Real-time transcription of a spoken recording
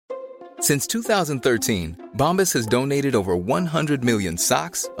Since 2013, Bombas has donated over 100 million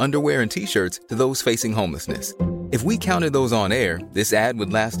socks, underwear, and T-shirts to those facing homelessness. If we counted those on air, this ad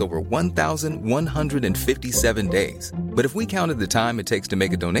would last over 1,157 days. But if we counted the time it takes to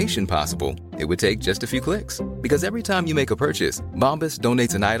make a donation possible, it would take just a few clicks. Because every time you make a purchase, Bombas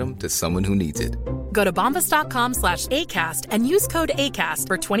donates an item to someone who needs it. Go to bombas.com/ACAST and use code ACAST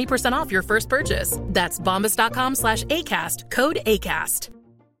for 20% off your first purchase. That's bombas.com/ACAST, code ACAST.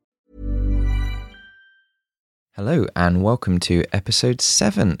 Hello and welcome to episode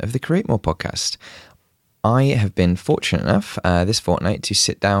 7 of the Create More podcast. I have been fortunate enough this fortnight to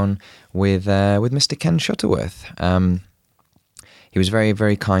sit down with Mr. Ken Shuttleworth. He was very,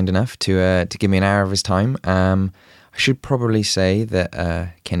 very kind enough to give me an hour of his time. I should probably say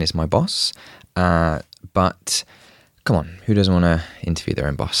that Ken is my boss, but come on, who doesn't want to interview their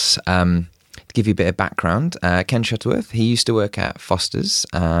own boss? To give you a bit of background, Ken Shuttleworth, he used to work at Foster's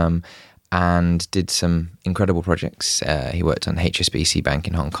and did some incredible projects. He worked on HSBC Bank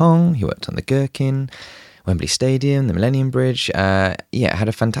in Hong Kong, he worked on the Gherkin, Wembley Stadium, the Millennium Bridge. Had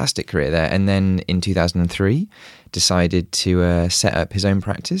a fantastic career there. And then in 2003, decided to set up his own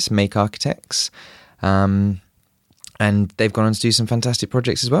practice, Make Archictects. And they've gone on to do some fantastic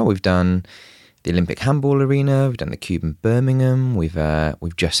projects as well. We've done the Olympic Handball Arena, we've done the Cube in Birmingham, we've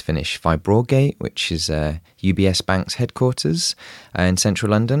just finished 5 Broadgate, which is UBS Bank's headquarters in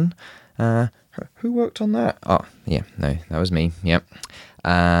central London. Who worked on that? Oh, yeah, no, that was me. Yep.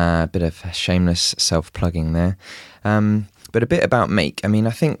 Bit of shameless self-plugging there. But a bit about Make. I mean,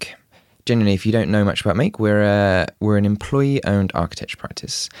 I think generally, if you don't know much about Make, we're an employee-owned architecture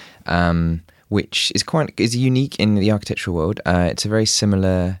practice, which is unique in the architectural world. It's a very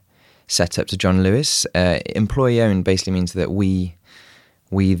similar setup to John Lewis. Employee-owned basically means that we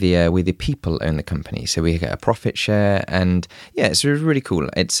the people own the company, so we get a profit share, and it's really cool.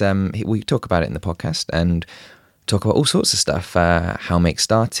 It's we talk about it in the podcast and talk about all sorts of stuff. How Make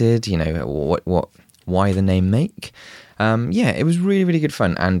started, why the name Make. It was really, really good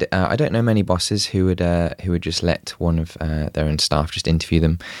fun, and I don't know many bosses who would just let one of their own staff just interview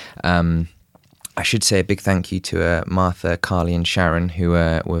them. I should say a big thank you to Martha, Carly, and Sharon, who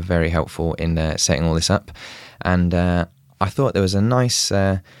were very helpful in setting all this up, and I thought there was a nice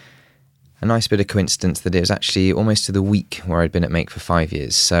bit of coincidence that it was actually almost to the week where I'd been at Make for 5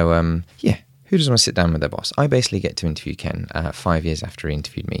 years. So, who doesn't want to sit down with their boss? I basically get to interview Ken 5 years after he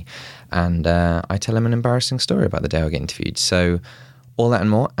interviewed me. And I tell him an embarrassing story about the day I get interviewed. So, all that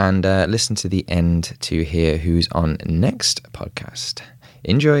and more. And listen to the end to hear who's on next podcast.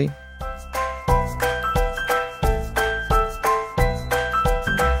 Enjoy.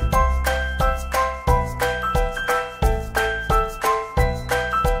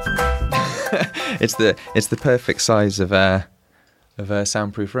 It's the perfect size of a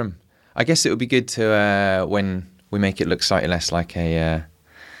soundproof room. I guess it would be good to when we make it look slightly less like a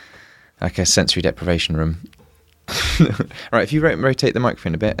sensory deprivation room. Right, if you rotate the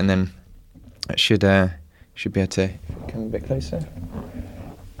microphone a bit, and then it should be able to come a bit closer.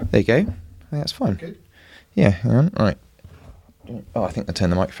 There you go. I think that's fine. Good. Yeah, hang on. All right. Oh, I think I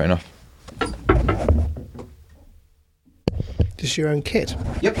turned the microphone off. Just your own kit?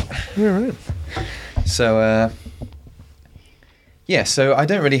 Yep. All right. So, so I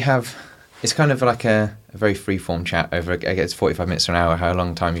don't really have... It's kind of like a very free-form chat over, I guess, 45 minutes to an hour, how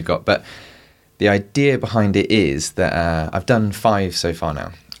long time you've got. But the idea behind it is that I've done 5 so far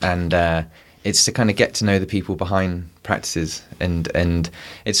now. And it's to kind of get to know the people behind practices. And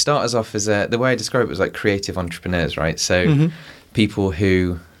it starts off as the way I describe it was like creative entrepreneurs, right? So people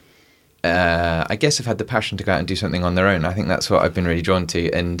who... I guess have had the passion to go out and do something on their own. I think that's what I've been really drawn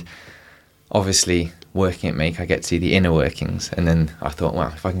to. And obviously, working at Make, I get to see the inner workings. And then I thought, well,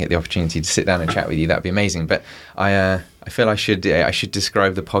 if I can get the opportunity to sit down and chat with you, that'd be amazing. But I feel I should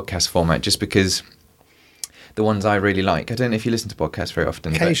describe the podcast format, just because the ones I really like. I don't know if you listen to podcasts very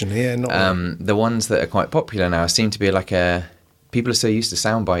often. Occasionally, but, not the ones that are quite popular now seem to be like people are so used to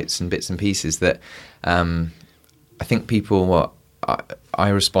sound bites and bits and pieces that I think people I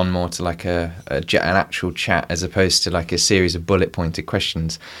respond more to like an actual chat as opposed to like a series of bullet pointed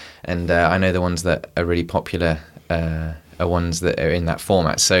questions. And I know the ones that are really popular are ones that are in that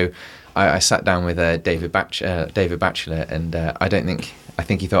format. So I sat down with David Batchelor, and I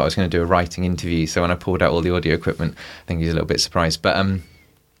think he thought I was going to do a writing interview. So when I pulled out all the audio equipment, I think he was a little bit surprised. But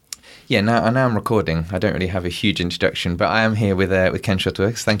now I'm recording. I don't really have a huge introduction, but I am here with Ken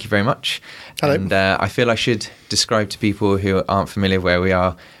Shuttleworth. Thank you very much. Hello. And I feel I should describe to people who aren't familiar where we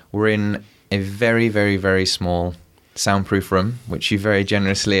are. We're in a very, very, very small soundproof room, which you very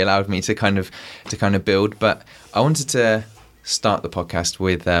generously allowed me to kind of build. But I wanted to start the podcast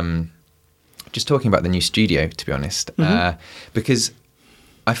with just talking about the new studio, to be honest, because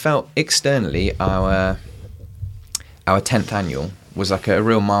I felt externally our 10th annual was like a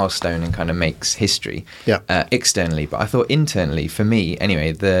real milestone and kind of makes history externally. But I thought internally, for me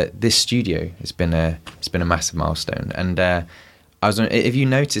anyway, this studio has been a massive milestone. And I was wondering, have you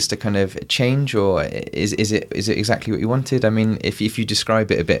noticed a kind of change, or is it exactly what you wanted? I mean, if you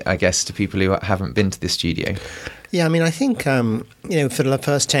describe it a bit, I guess, to people who haven't been to the studio. Yeah, I mean, I think, for the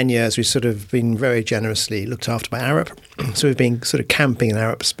first 10 years, we've sort of been very generously looked after by Arup. So we've been sort of camping in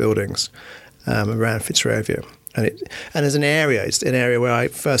Arup's buildings around Fitzrovia. And as an area, it's an area where I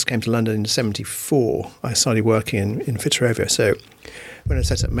first came to London in 1974. I started working in Fitzrovia. So when I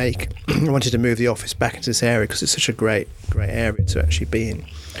set up Make, I wanted to move the office back into this area because it's such a great area to actually be in.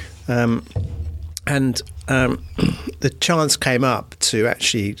 The chance came up to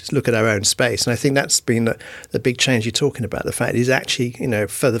actually look at our own space. And I think that's been the big change you're talking about. The fact is actually,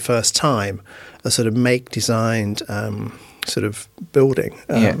 for the first time, a sort of Make-designed sort of building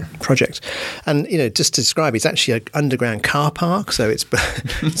project. And, just to describe, it's actually an underground car park, so it's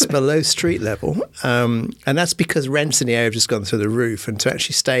below street level. And that's because rents in the area have just gone through the roof. And to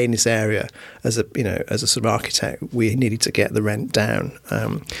actually stay in this area as a sort of architect, we needed to get the rent down.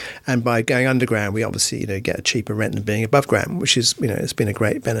 And by going underground, we obviously, get a cheaper rent than being above ground, which is, it's been a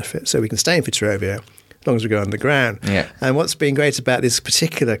great benefit. So we can stay in Fitzrovia as long as we go underground. Yeah. And what's been great about this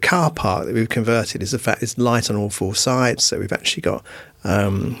particular car park that we've converted is the fact it's light on all four sides. So we've actually got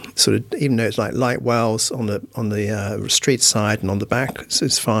sort of, even though it's like light wells on the street side and on the back, so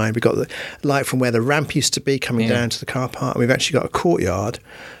it's fine. We've got the light from where the ramp used to be coming down to the car park. And we've actually got a courtyard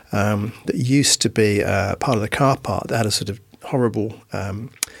that used to be part of the car park that had a sort of horrible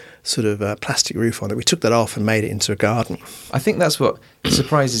plastic roof on it. We took that off and made it into a garden. I think that's what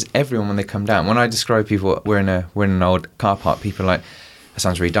surprises everyone when they come down. When I describe people, we're in an old car park, people are like, that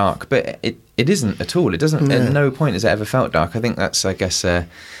sounds really dark, but it isn't at all. It doesn't. At no point has it ever felt dark. I think that's I guess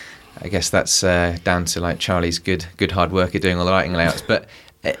that's down to like Charlie's good hard work at doing all the lighting layouts. But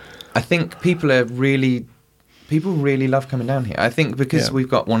I think people really love coming down here. I think because we've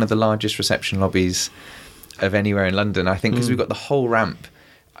got one of the largest reception lobbies of anywhere in London. I think because we've got the whole ramp.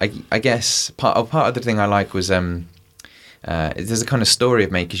 I guess part of the thing I like was there's a kind of story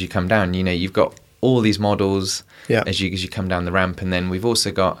of Make as you come down. You've got all these models as you come down the ramp, and then we've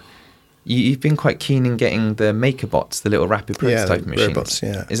also got you've been quite keen in getting the maker bots, the little rapid prototype machines. Robots,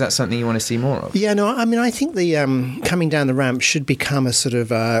 Is that something you want to see more of? Yeah, no, I mean, I think the coming down the ramp should become a sort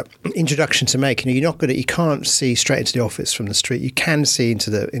of introduction to Make. You can't see straight into the office from the street. You can see into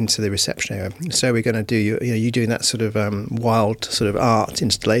the reception area. So we're going to do you doing that sort of wild sort of art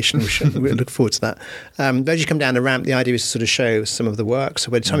installation. We look forward to that. But as you come down the ramp, the idea is to sort of show some of the work. So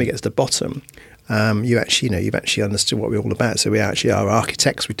by the time you get to the bottom, you've actually understood what we're all about. So we actually are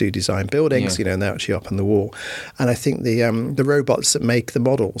architects. We do design buildings, and they're actually up on the wall. And I think the robots that make the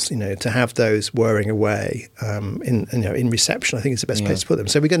models, to have those whirring away in reception, I think is the best place to put them.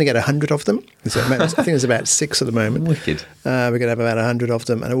 So we're going to get 100 of them. I think there's about 6 at the moment. Wicked. We're going to have about 100 of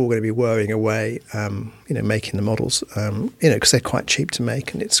them, and they're all going to be whirring away, making the models, because they're quite cheap to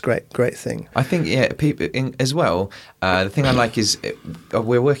make, and it's a great thing. I think, people as well. The thing I like is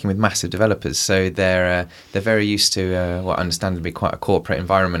we're working with massive developers, so they're very used to what understandably quite a corporate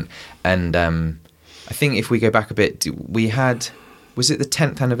environment. And I think if we go back a bit, we had, was it the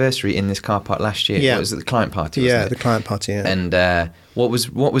 10th anniversary in this car park last year? Yeah. What was it, the client party? Wasn't it? The client party. Yeah. And what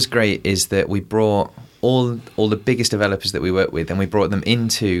was great is that we brought all the biggest developers that we work with, and we brought them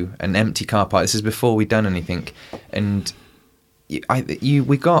into an empty car park. This is before we'd done anything, and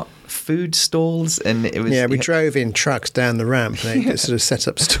we got food stalls, and it was we drove in trucks down the ramp, and they sort of set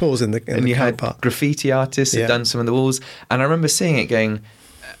up stalls in the car park. And you had graffiti artists had done some of the walls, and I remember seeing it going.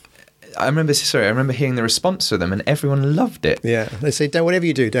 I remember hearing the response to them, and everyone loved it. Yeah, they say, whatever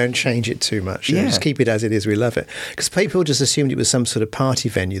you do, don't change it too much. Just keep it as it is. We love it, because people just assumed it was some sort of party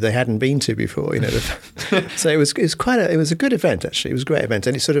venue they hadn't been to before. So it was a good event actually. It was a great event,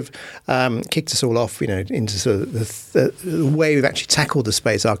 and it sort of kicked us all off. Into sort of the way we've actually tackled the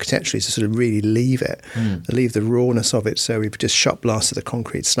space architecturally is to sort of really leave the rawness of it. So we've just shot blasted the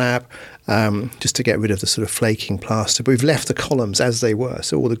concrete slab. Just to get rid of the sort of flaking plaster. But we've left the columns as they were.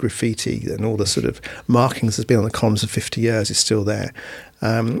 So all the graffiti and all the sort of markings that's been on the columns for 50 years is still there.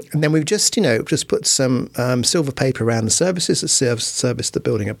 And then we've just put some silver paper around the services that service the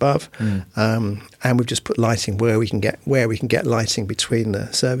building above. And we've just put lighting where we can get lighting between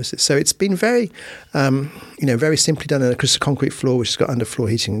the services. So it's been very, very simply done on a concrete floor, which has got underfloor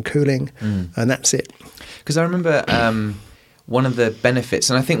heating and cooling. And that's it. Because I remember... one of the benefits,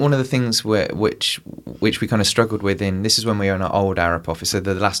 and I think one of the things which we kind of struggled with this is when we were in our old Arup office, so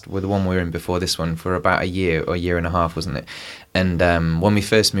the one we were in before this one for about a year or a year and a half, wasn't it? And when we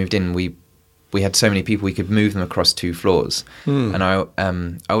first moved in, we had so many people we could move them across 2 floors. And I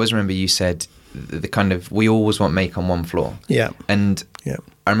always remember you said the kind of, we always want make on 1 floor. Yeah. And yeah.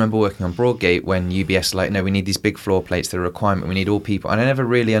 I remember working on Broadgate when UBS like, no, we need these big floor plates, they're a requirement, we need all people. And I never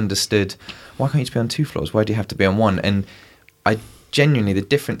really understood, why can't you just be on 2 floors? Why do you have to be on 1? And I genuinely, the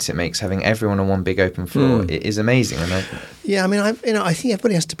difference it makes having everyone on 1 big open floor is amazing. And I think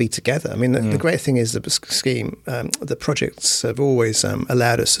everybody has to be together. I mean, the great thing is the scheme, the projects have always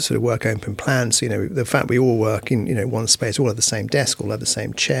allowed us to sort of work open plans. So, the fact we all work in, one space, all have the same desk, all have the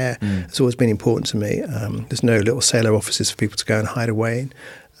same chair, it's always been important to me. There's no little sailor offices for people to go and hide away in.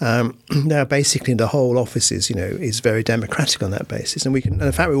 Now, basically, the whole office is very democratic on that basis, and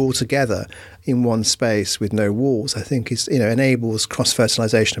the fact we're all together in 1 space with no walls, I think, is enables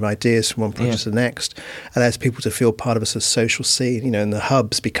cross-fertilization of ideas from one project to the next, allows people to feel part of a sort of social scene, and the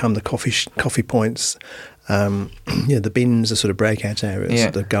hubs become the coffee points. The bins are sort of breakout areas. Yeah.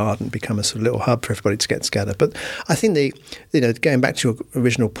 The garden become a sort of little hub for everybody to get together. But I think going back to your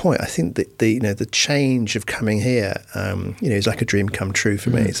original point, I think that the change of coming here, is like a dream come true for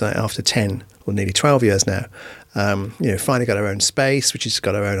me. It's like after 10 or nearly 12 years now, finally got our own space, which has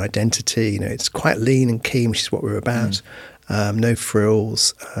got our own identity. It's quite lean and keen, which is what we're about. No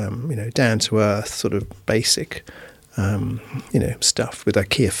frills, down to earth, sort of basic. Stuff with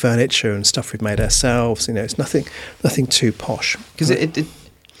IKEA furniture and stuff we've made ourselves. It's nothing too posh. Because it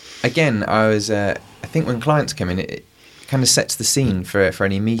again, I think when clients come in, it kind of sets the scene for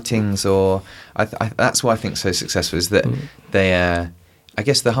any meetings, or that's what I think so successful is that they. I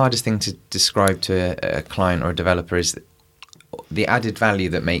guess the hardest thing to describe to a client or a developer is the added value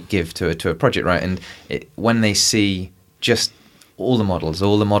that may give to a project, right? And when they see just all the models,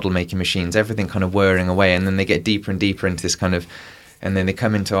 all the model making machines, everything kind of whirring away, and then they get deeper and deeper into this kind of, and then they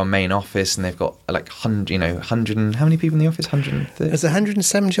come into our main office and they've got like 100 and how many people in the office? 130? There's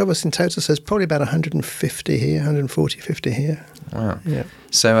 170 of us in total, so there's probably about 150 here, 140, 50 here. Wow. Yeah.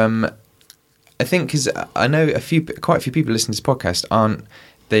 So I think, because I know quite a few people listening to this podcast aren't,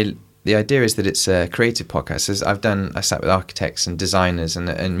 the idea is that it's a creative podcast. As I sat with architects and designers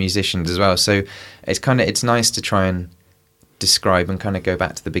and musicians as well, so it's nice to try and describe and kind of go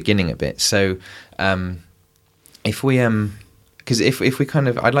back to the beginning a bit. So if we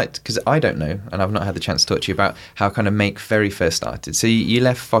I'd like to, because I don't know, and I've not had the chance to talk to you about how kind of Make very first started. So you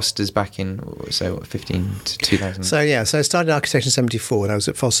left Foster's back in 15 to 2000. So I started architecture in 74 and I was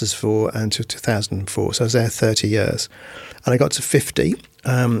at Foster's until 2004. So I was there 30 years, and I got to 50.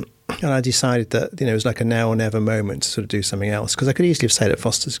 And I decided that it was like a now or never moment to sort of do something else, because I could easily have stayed at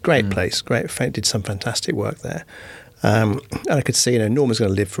Foster's. Great place, did some fantastic work there. And I could see, Norman's going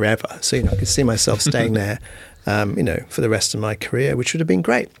to live forever. So, I could see myself staying there, for the rest of my career, which would have been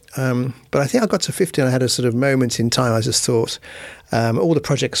great. But I think I got to 50 and I had a sort of moment in time. I just thought all the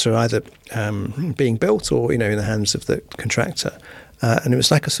projects are either being built or, in the hands of the contractor. And it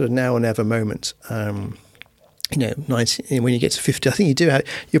was like a sort of now or never moment. When you get to 50, I think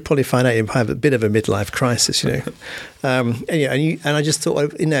you'll probably find out you have a bit of a midlife crisis, and I just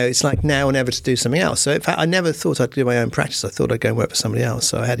thought, it's like now or never to do something else. So in fact, I never thought I'd do my own practice. I thought I'd go and work for somebody else.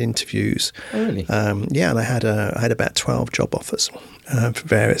 So I had interviews. Oh, really? And I had about 12 job offers for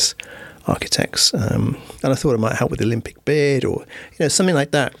various architects. And I thought I might help with the Olympic bid or, something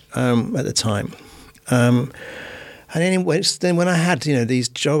like that at the time. And then when I had, these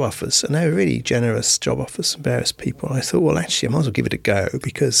job offers, and they were really generous job offers from various people, I thought, well, actually, I might as well give it a go,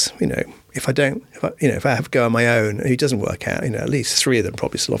 because, if I have a go on my own and it doesn't work out, at least 3 of them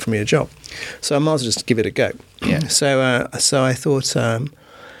probably still offer me a job. So I might as well just give it a go. Yeah. So I thought,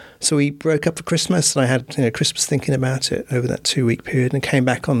 so we broke up for Christmas, and I had, Christmas thinking about it over that 2-week period, and came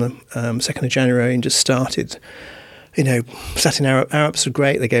back on the 2nd of January and just started. Sat in Arups were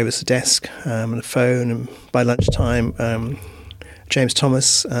great. They gave us a desk and a phone, and by lunchtime, James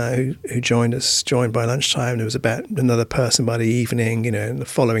Thomas, who joined by lunchtime. There was about another person by the evening, and the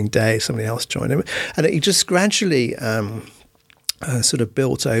following day somebody else joined him. And it just gradually sort of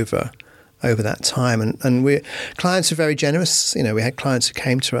built over that time. And clients are very generous. We had clients who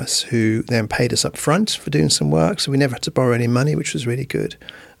came to us who then paid us up front for doing some work, so we never had to borrow any money, which was really good.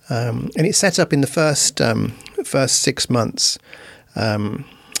 And it set up in the first 6 months. I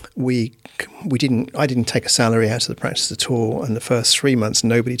didn't take a salary out of the practice at all. And the first 3 months,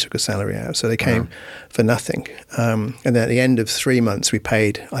 nobody took a salary out, so they came for nothing. And then at the end of 3 months, I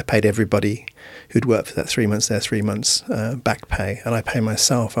paid everybody who'd worked for that 3 months, their 3 months back pay, and I paid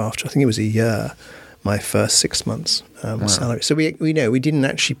myself after, I think it was a year, my first 6 months salary. So we didn't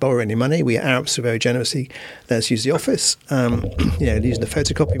actually borrow any money. We Arabs were very generously let us use the office. Using the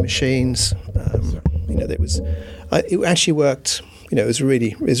photocopy machines. It actually worked. It was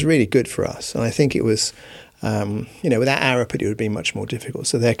really good for us, and I think it was. Without Arab, it would have been much more difficult.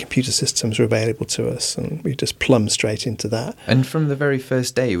 So their computer systems were available to us, and we just plumbed straight into that. And from the very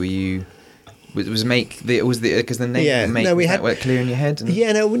first day, were you? Was Make because the name Make was that clear in your head?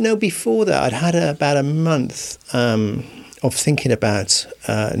 Before that, I'd had about a month of thinking about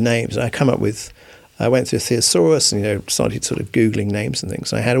names. I went through Thesaurus and started sort of googling names and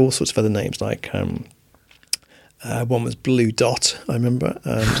things. I had all sorts of other names like. One was Blue Dot, I remember.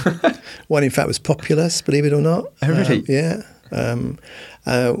 One, in fact, was Populous, believe it or not. Oh, really? Yeah.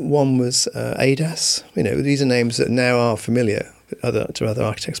 One was ADAS. These are names that now are familiar to other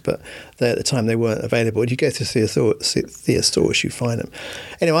architects, but at the time they weren't available. If you go through Thesaurus, you find them.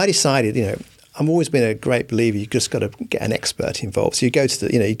 Anyway, I decided, I've always been a great believer. You just got to get an expert involved. So you go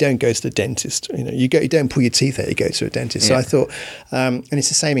to you don't go to the dentist. You don't pull your teeth out. You go to a dentist. So I thought, and it's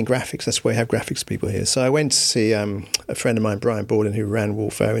the same in graphics. That's why we have graphics people here. So I went to see a friend of mine, Brian Borden, who ran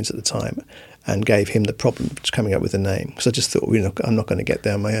Wolf Owens at the time, and gave him the problem of coming up with a name. Because I just thought, I'm not going to get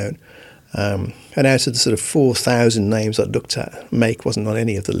there on my own. And out of the sort of 4,000 names I looked at, Make wasn't on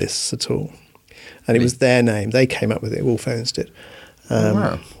any of the lists at all. And it was their name. They came up with it. Wolf Owens did.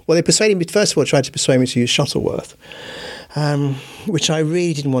 Wow. Well, they persuaded me, first of all, tried to persuade me to use Shuttleworth, which I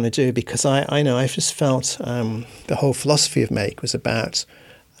really didn't want to do because I just felt the whole philosophy of Make was about,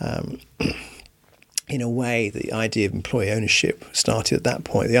 in a way, the idea of employee ownership started at that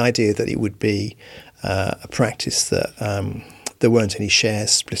point. The idea that it would be a practice that there weren't any shares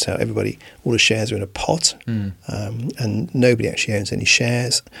split out. All the shares are in a pot, and nobody actually owns any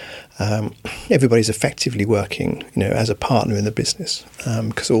shares. Everybody's effectively working, as a partner in the business,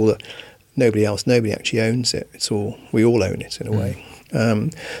 because nobody actually owns it. We all own it in a way.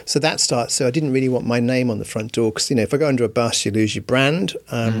 So that starts. So I didn't really want my name on the front door because if I go under a bus, you lose your brand.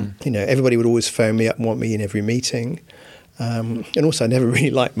 Everybody would always phone me up and want me in every meeting. And also, I never really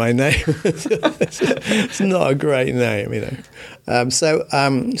liked my name. It's not a great name, So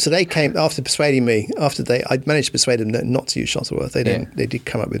they came after persuading me. I'd managed to persuade them not to use Shuttleworth. They did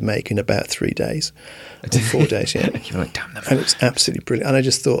come up with Make in about 3 days, or 4 days. Yeah, You're like, damn them. And it's absolutely brilliant. And I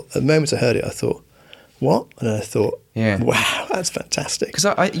just thought, the moment I heard it, I thought, what? And I thought, wow, that's fantastic. Because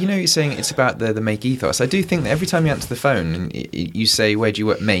you're saying it's about the Make ethos. I do think that every time you answer the phone and you say, "Where do you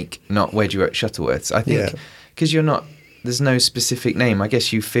work Make?" not "Where do you work Shuttleworth." I think because you're not. There's no specific name. I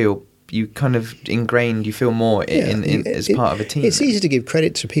guess you feel you kind of ingrained. You feel more as part of a team. It's easy to give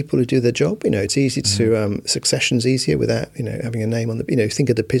credit to people who do their job. It's easy to succession's easier without having a name on the.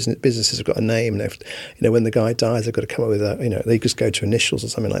 Think of the businesses have got a name. And when the guy dies, they've got to come up with they just go to initials or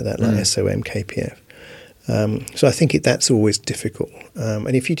something like that, like SOM, KPF. So I think that's always difficult.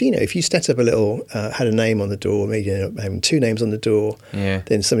 And if you set up a little, had a name on the door, maybe having 2 names on the door,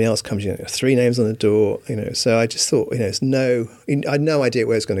 then somebody else comes, 3 names on the door, So I just thought, I had no idea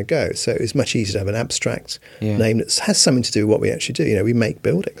where it's going to go. So it's much easier to have an abstract name that has something to do with what we actually do. We make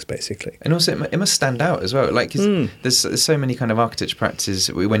buildings basically. And also, it must stand out as well. Like, 'cause there's so many kind of architecture practices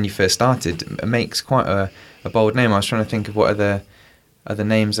when you first started. It makes quite a bold name. I was trying to think of what other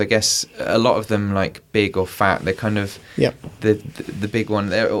names. I guess a lot of them, like Big or Fat, they're kind of the big one.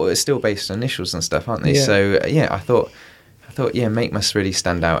 They're still based on initials and stuff, aren't they? Yeah. So I thought Make must really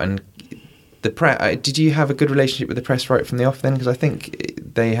stand out. And the press, did you have a good relationship with the press right from the off then? Because I think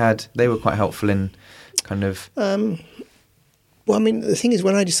they were quite helpful in kind of. Well, I mean, the thing is,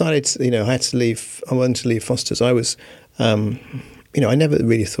 when I decided, I wanted to leave Foster's. I was, I never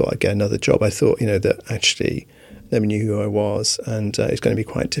really thought I'd get another job. I thought, that actually. Nobody knew who I was, and it's going to be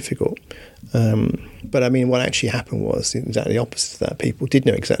quite difficult. But I mean, what actually happened was exactly the opposite of that. People did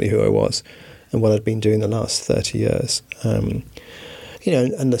know exactly who I was and what I'd been doing the last 30 years. And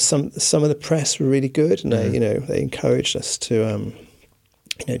some of the press were really good, and they encouraged us to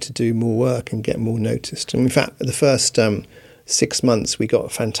do more work and get more noticed. And in fact, the first 6 months, we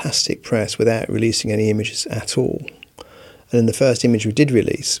got fantastic press without releasing any images at all. And then the first image we did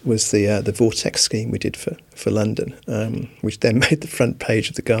release was the vortex scheme we did for London, which then made the front page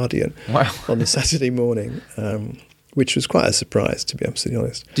of The Guardian on the Saturday morning, which was quite a surprise, to be absolutely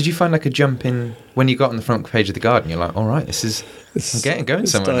honest. Did you find like a jump in when you got on the front page of The Guardian? You're like, all right, I'm getting going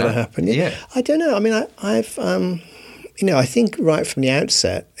somewhere now. It's starting to happen. Yeah. I don't know. I mean, I've I think right from the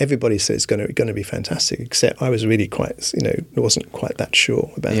outset, everybody said it's going to be fantastic, except I was really quite, wasn't quite that sure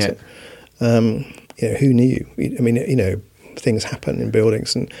about it. Who knew? I mean, things happen in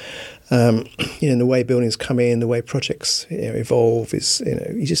buildings, and the way buildings come in, the way projects evolve is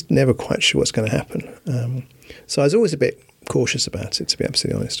you're just never quite sure what's going to happen. So I was always a bit cautious about it, to be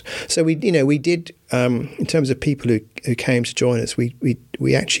absolutely honest. So we did in terms of people who came to join us,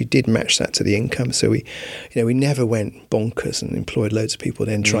 we actually did match that to the income. So we never went bonkers and employed loads of people,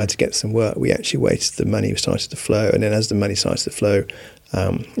 then tried to get some work. We actually waited till the money started to flow, and then as the money started to flow,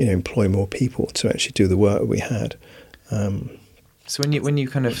 employ more people to actually do the work we had. So when you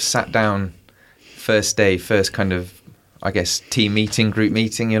kind of sat down, first day, first kind of, I guess, team meeting, group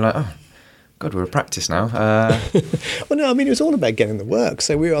meeting, you're like, oh, God, we're at practice now. Well, no, I mean, it was all about getting the work.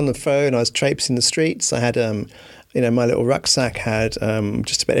 So we were on the phone. I was traipsing the streets. I had, my little rucksack had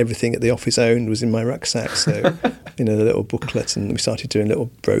just about everything that the office owned was in my rucksack. So, the little booklet, and we started doing little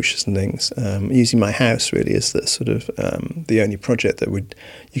brochures and things, using my house really as the sort of the only project that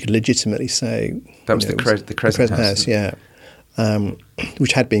you could legitimately say. That was the Crescent House. Yeah.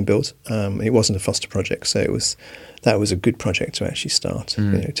 Which had been built. It wasn't a Foster project, so that was a good project to actually start,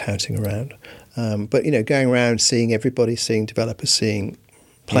 touting around. But going around, seeing everybody, seeing developers, seeing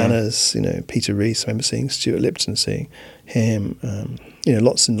planners, Peter Rees, I remember seeing Stuart Lipton, seeing him,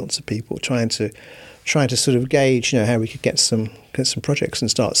 lots and lots of people trying to sort of gauge, how we could get some projects and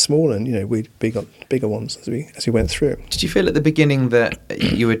start small, and we got bigger ones as we went through. Did you feel at the beginning that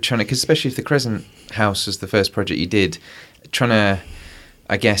you were trying to, because especially if the Crescent House was the first project you did, trying to,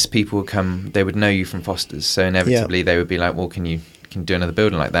 I guess people would come, they would know you from Foster's, so inevitably they would be like, well, can you do another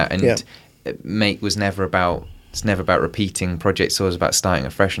building like that? And Make was never about, it's never about repeating projects, it's always about starting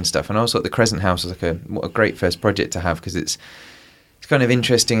afresh and stuff. And I also thought the Crescent House was like what a great first project to have, because it's kind of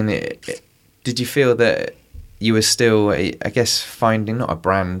interesting. Did you feel that you were still, I guess, finding not a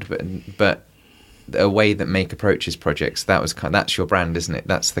brand, but a way that Make approaches projects? That's your brand, isn't it?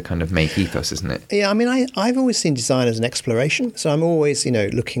 That's the kind of Make ethos, isn't it? Yeah, I mean, I've always seen design as an exploration, so I'm always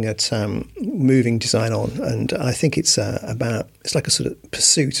looking at moving design on, and I think it's like a sort of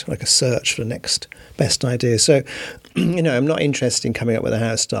pursuit, like a search for the next best idea. So I'm not interested in coming up with a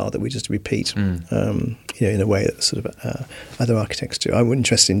house style that we just repeat in a way that sort of other architects do. I'm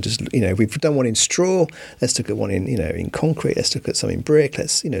interested in just if we've done one in straw, let's look at one in concrete, let's look at some in brick,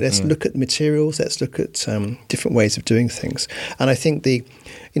 let's look at materials, let's look at different ways of doing things. And I think the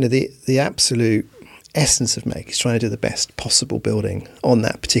absolute essence of Make is trying to do the best possible building on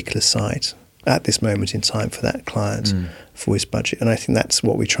that particular site at this moment in time for that client, for his budget. And I think that's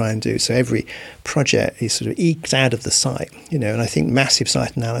what we try and do. So every project is sort of eked out of the site, and I think massive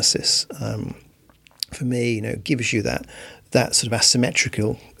site analysis, for me, gives you that sort of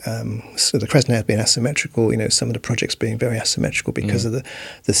asymmetrical, so the Crescent House being asymmetrical, some of the projects being very asymmetrical because of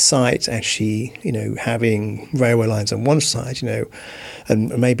the site actually, having railway lines on one side,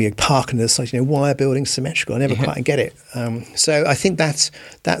 and maybe a park on the other side, why are buildings symmetrical? I never quite get it. So I think that's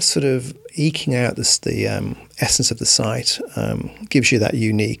sort of eking out the essence of the site, gives you that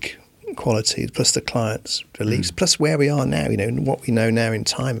unique quality, plus the client's beliefs, plus where we are now, and what we know now in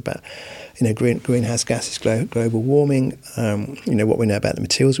time about greenhouse gases, global warming, what we know about the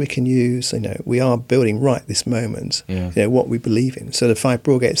materials we can use. We are building right this moment, what we believe in. So the 5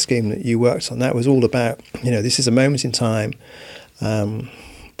 Broadgate scheme that you worked on, that was all about, this is a moment in time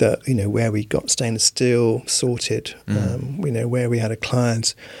that, where we got stainless steel sorted, where we had a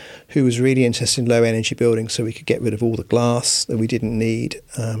client who was really interested in low energy buildings, so we could get rid of all the glass that we didn't need,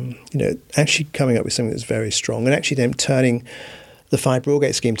 actually coming up with something that's very strong, and actually then turning the 5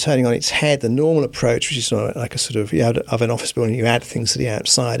 Broadgate scheme, turning on its head the normal approach, which is sort of like a sort of, of an office building, you add things to the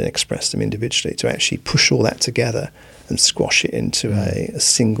outside and express them individually, to actually push all that together and squash it into a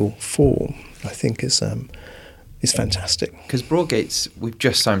single form, I think is fantastic. Because Broadgate's, we've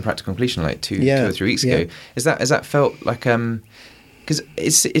just signed practical completion like two or 3 weeks ago. Has that felt like, because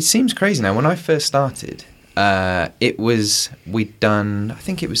it seems crazy now. When I first started, we'd done, I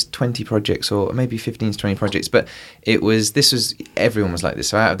think it was 20 projects or maybe 15 to 20 projects, but everyone was like this.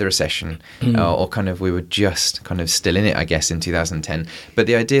 So out of the recession, or kind of, we were just kind of still in it, I guess, in 2010. But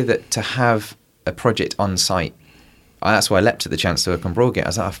the idea that to have a project on site, that's why I leapt at the chance to work on Broadgate. I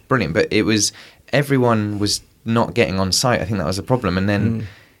was like, oh, brilliant. But everyone was not getting on site. I think that was a problem. And then,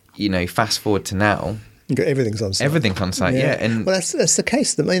 fast forward to now, everything's on site. Everything's on site, And well, that's the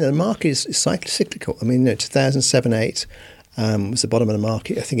case. The market is cyclical. I mean, 2007-8 was the bottom of the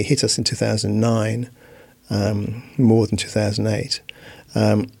market. I think it hit us in 2009, more than 2008.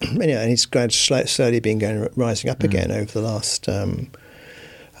 And it's slowly rising up again over the last,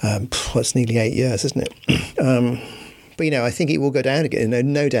 it's nearly 8 years, isn't it? But I think it will go down again.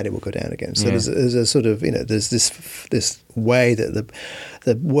 No doubt it will go down again. So there's a sort of there's this way that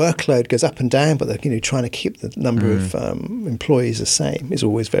the workload goes up and down, but trying to keep the number of employees the same is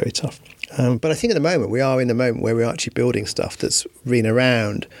always very tough. But I think at the moment we are in the moment where we're actually building stuff that's been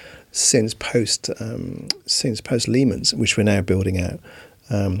around since post Lehman's, which we're now building out,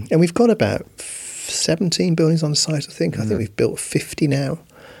 and we've got about 17 buildings on site. I think we've built 50 now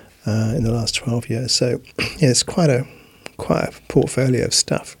in the last 12 years. So it's quite a portfolio of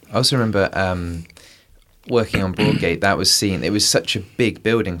stuff. I also remember working on Broadgate. It was such a big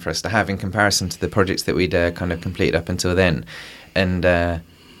building for us to have in comparison to the projects that we'd kind of completed up until then. And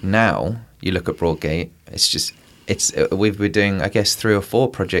now you look at Broadgate, we're doing, I guess, 3 or 4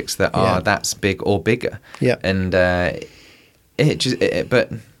 projects that are that's big or bigger. Yeah. And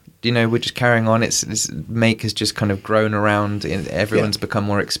but we're just carrying on. It's Make has just kind of grown around. Everyone's become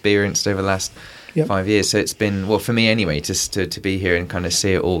more experienced over the last 5 years. So it's been, well, for me anyway, just to be here and kind of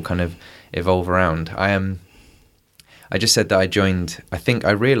see it all kind of evolve around. I just said that I joined. I think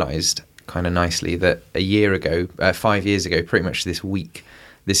I realised kind of nicely that a year ago, 5 years ago, pretty much this week,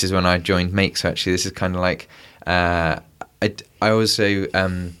 this is when I joined Make. So actually, this is kind of like I also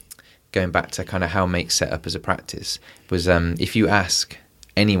going back to kind of how Make set up as a practice was if you ask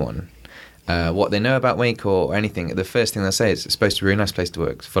anyone what they know about Make or anything, the first thing they'll say is it's supposed to be a really nice place to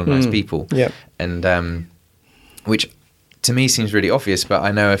work, it's full of nice people. Yeah. And which to me seems really obvious, but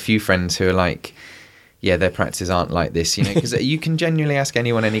I know a few friends who are like, yeah, their practices aren't like this, because you can genuinely ask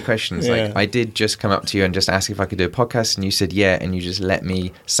anyone any questions. Yeah. Like, I did just come up to you and just ask if I could do a podcast, and you said yeah, and you just let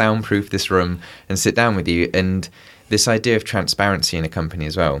me soundproof this room and sit down with you. And this idea of transparency in a company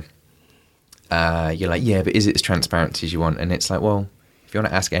as well, you're like, yeah, but is it as transparent as you want? And it's like, well, if you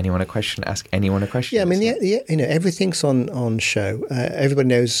want to ask anyone a question, ask anyone a question. Yeah, I mean, everything's on show. Everybody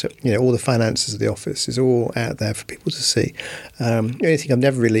knows, all the finances of the office is all out there for people to see. The only thing I've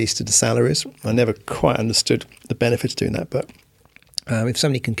never released are the salaries. I never quite understood the benefits of doing that, but if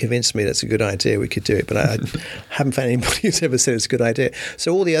somebody can convince me that's a good idea, we could do it. But I haven't found anybody who's ever said it's a good idea.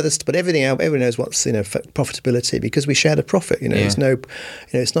 So all the others, but everything else, everyone knows what's profitability, because we share the profit. There's no,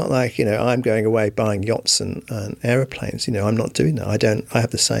 it's not like I'm going away buying yachts and aeroplanes. I'm not doing that. I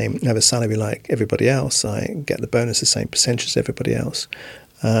have a salary like everybody else. I get the bonus the same percentage as everybody else.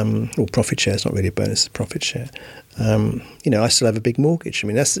 Or profit share is not really a bonus, it's a profit share. I still have a big mortgage. I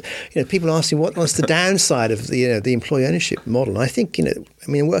mean, that's people asking what's the downside of the employee ownership model. And I think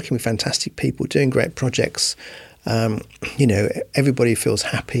working with fantastic people, doing great projects. Everybody feels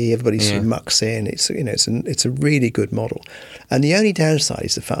happy. Everybody sort of mucks in. It's a really good model. And the only downside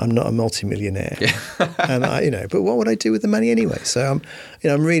is the fact I'm not a multimillionaire. And but what would I do with the money anyway? So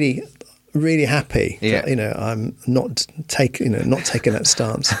I'm really happy that, I'm not taking that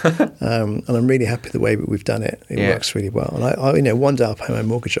stance, and I'm really happy the way we've done it. It works really well, and I one day I'll pay my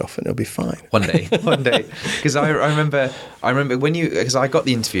mortgage off and it'll be fine. One day, because I remember when because I got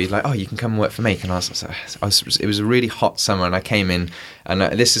the interview, like, oh, you can come and work for Make, and it was a really hot summer, and I came in, and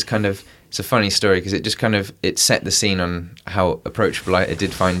this is kind of, it's a funny story because it just kind of, it set the scene on how approachable I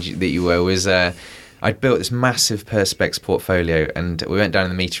did find that you were. I'd built this massive Perspex portfolio, and we went down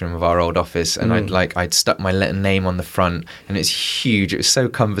in the meeting room of our old office, and I'd stuck my name on the front, and it's huge. It was so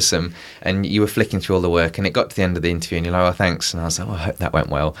cumbersome, and you were flicking through all the work, and it got to the end of the interview, and you're like, oh, thanks. And I was like, oh, I hope that went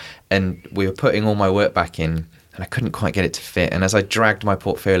well. And we were putting all my work back in, and I couldn't quite get it to fit. And as I dragged my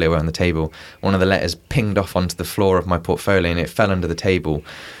portfolio on the table, one of the letters pinged off onto the floor of my portfolio, and it fell under the table.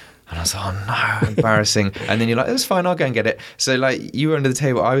 And I was like, oh no, embarrassing. And then you're like, it's fine, I'll go and get it. So like, you were under the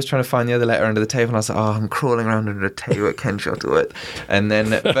table, I was trying to find the other letter under the table, and I was like, oh, I'm crawling around under the table at Ken Shuttleworth. And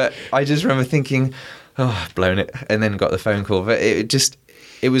then, but I just remember thinking, oh, I've blown it. And then got the phone call. But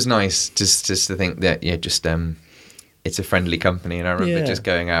it was nice just to think that, it's a friendly company. And I remember just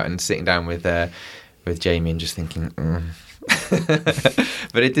going out and sitting down with Jamie and just thinking,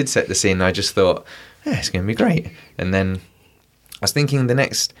 But it did set the scene. I just thought, it's going to be great. And then I was thinking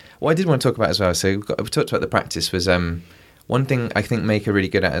what I did want to talk about as well, so we talked about the practice, was one thing I think Make are really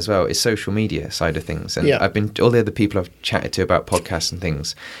good at as well is social media side of things. And I've been, all the other people I've chatted to about podcasts and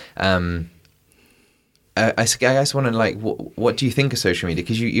things, I guess want to, like, what do you think of social media?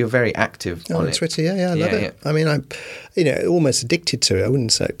 Because you're very active on it. Twitter, I love it. I mean, I'm, almost addicted to it. I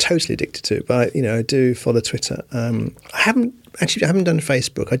wouldn't say totally addicted to it, but I do follow Twitter. I haven't done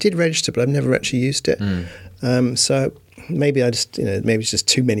Facebook. I did register, but I've never actually used it. So maybe it's just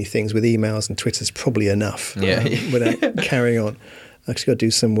too many things with emails, and Twitter's probably enough without carrying on. I've actually got to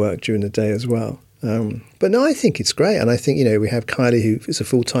do some work during the day as well. But no, I think it's great. And I think, we have Kylie, who is a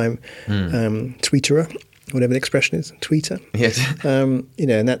full-time tweeterer. whatever the expression is, tweeter. Yes. And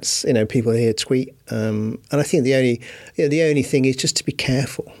that's, people here tweet. And I think the only thing is just to be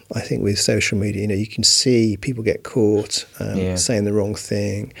careful. I think with social media, you can see people get caught saying the wrong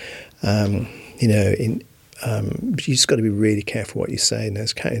thing. You just got to be really careful what you say in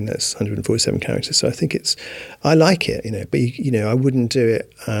those 147 characters. So I think I like it, but I wouldn't do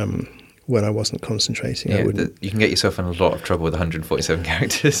it when I wasn't concentrating. Yeah, you can get yourself in a lot of trouble with 147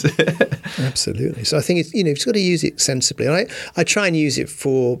 characters. Absolutely. So I think it's, you've got to use it sensibly. And I try and use it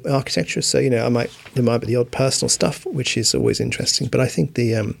for architecture. So, there might be the odd personal stuff, which is always interesting. But I think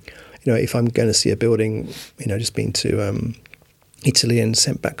if I'm going to see a building, just been to Italy and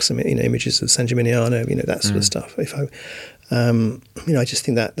sent back some images of San Gimignano, that sort of stuff. If I just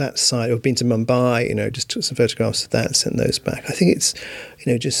think that side. I've been to Mumbai, just took some photographs of that and sent those back. I think it's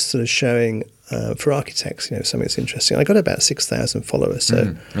just sort of showing for architects something that's interesting. I got about 6,000 followers,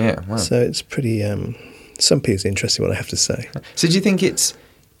 so wow. So it's pretty. Some people it's interesting what I have to say. So do you think it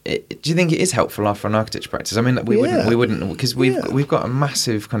is helpful for an architecture practice? I mean, we wouldn't because we've got a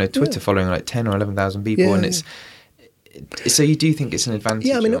massive kind of Twitter following, like 10 or 11,000 people, and it's. So you do think it's an advantage?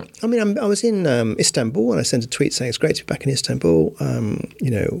 Yeah, I was in Istanbul and I sent a tweet saying it's great to be back in Istanbul.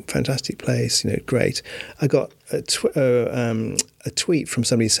 Fantastic place. Great. I got a tweet from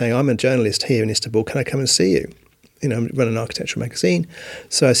somebody saying, "I'm a journalist here in Istanbul. Can I come and see you?" I run an architectural magazine.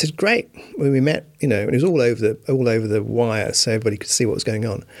 So I said, "Great." When we met, and it was all over the wire, so everybody could see what was going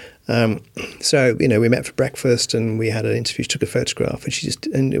on. So we met for breakfast and we had an interview. She took a photograph,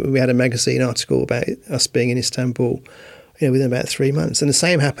 and we had a magazine article about us being in Istanbul, within about 3 months. And the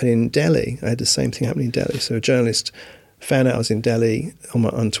same happened in Delhi. I had the same thing happen in Delhi. So a journalist found out I was in Delhi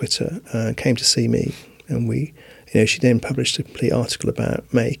on Twitter, came to see me, and she then published a complete article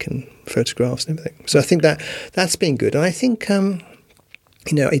about make and photographs and everything. So I think that's been good. And I think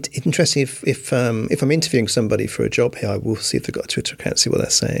it's interesting if I'm interviewing somebody for a job here, I will see if they've got a Twitter account, see what they're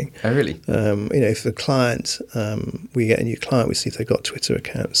saying. Oh, really? If the client, we get a new client, we see if they've got Twitter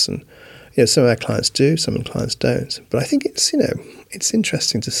accounts, and some of our clients do, some of the clients don't. But I think it's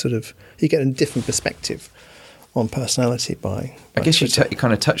interesting to sort of you get a different perspective on personality by I guess Twitter. you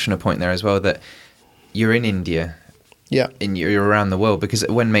kind of touched on a point there as well that you're in India. Yeah, and you're around the world, because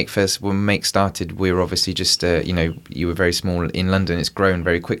when Make started, we were obviously just you were very small in London. It's grown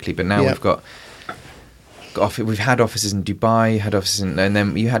very quickly, but now we've had offices in Dubai, had offices and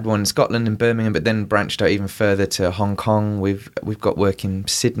then you had one in Scotland and Birmingham, but then branched out even further to Hong Kong. We've got work in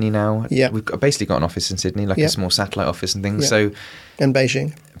Sydney now. Yeah, we've basically got an office in Sydney, like a small satellite office and things. Yeah. So, and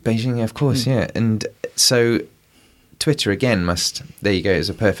Beijing, of course, yeah. And so Twitter again there you go, is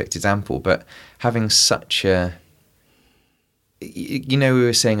a perfect example. But having such a we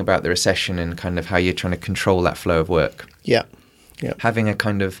were saying about the recession and kind of how you're trying to control that flow of work. Yeah. Having a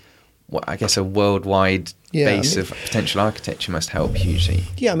kind of, a worldwide base of potential architecture must help hugely.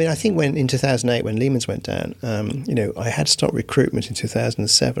 Yeah, I think in 2008, when Lehman's went down, I had stopped recruitment in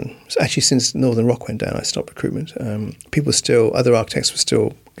 2007. So actually, since Northern Rock went down, I stopped recruitment. Other architects were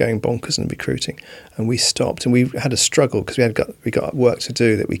still going bonkers and recruiting, and we stopped. And we had a struggle because we got work to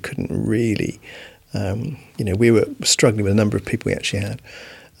do that we couldn't really. We were struggling with a number of people we actually had.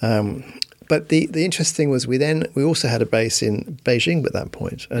 But the interesting thing was we also had a base in Beijing at that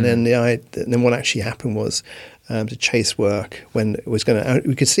point. And then what actually happened was to chase work when it was going to.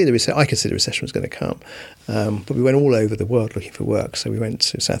 I could see the recession was going to come. But we went all over the world looking for work. So we went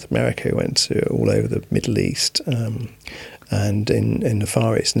to South America, we went to all over the Middle East, and in the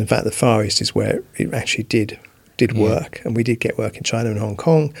Far East. And in fact, the Far East is where it actually did work, and we did get work in China and Hong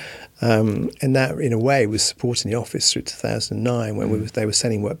Kong, and that in a way was supporting the office through 2009 when they were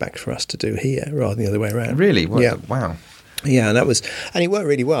sending work back for us to do here rather than the other way around. Really? Yeah. Wow. Yeah, and it worked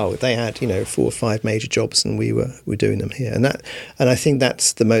really well. They had 4 or 5 major jobs, and we were doing them here, and I think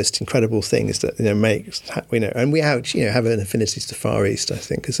that's the most incredible thing is that and we have an affinity to the Far East. I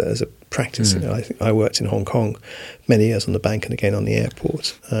think as a practice, I think I worked in Hong Kong many years on the bank and again on the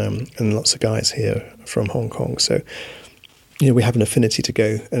airport, and lots of guys here from Hong Kong. So we have an affinity to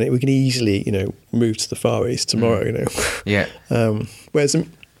go, and we can easily move to the Far East tomorrow. Yeah. Whereas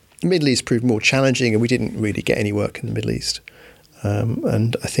the Middle East proved more challenging, and we didn't really get any work in the Middle East.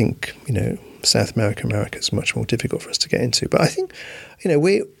 And I think, South America is much more difficult for us to get into. But I think,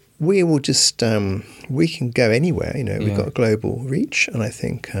 we will just, we can go anywhere. We've got a global reach, and I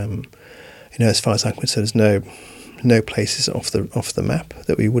think, as far as I'm concerned, there's no places off the map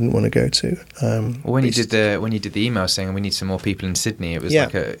that we wouldn't want to go to. When you did the email saying we need some more people in Sydney, it was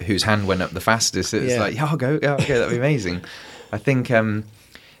like whose hand went up the fastest. It was like, I'll go, that'd be amazing. I think.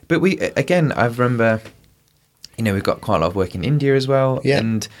 But I remember, we've got quite a lot of work in India as well. Yeah.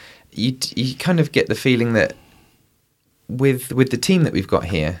 And you kind of get the feeling that with the team that we've got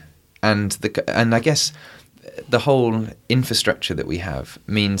here, and I guess the whole infrastructure that we have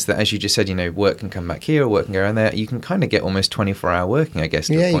means that, as you just said, work can come back here or work can go around there. You can kind of get almost 24-hour working, I guess,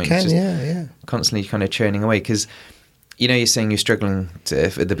 to a point. You can, constantly kind of churning away, because you're saying you're struggling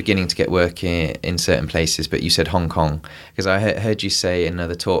at the beginning to get work in certain places, but you said Hong Kong, because I heard you say in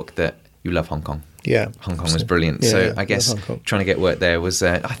another talk that you love Hong Kong. Yeah, Hong Kong was brilliant. So I guess trying to get work there was.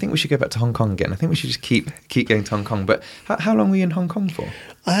 I think we should go back to Hong Kong again. I think we should just keep going to Hong Kong. But how long were you in Hong Kong for?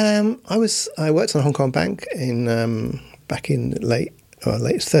 I worked on a Hong Kong bank back in late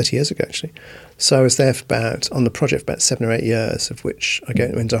 30 years ago actually. So I was there on the project for about 7 or 8 years, of which I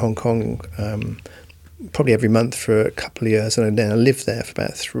went to Hong Kong probably every month for a couple of years, and then I lived there for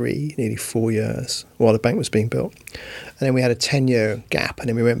about 3, nearly 4 years while the bank was being built. And then we had a 10-year gap, and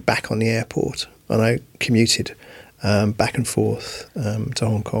then we went back on the airport, and I commuted back and forth to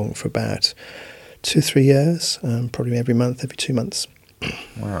Hong Kong for about 2-3 years, probably every month, every 2 months.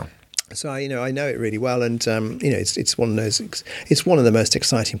 Wow. So I know it really well, and it's one of those. It's one of the most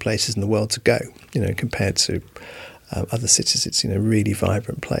exciting places in the world to go. Compared to other cities, it's a really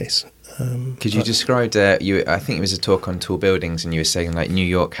vibrant place. Because you described, I think it was a talk on tall buildings, and you were saying like New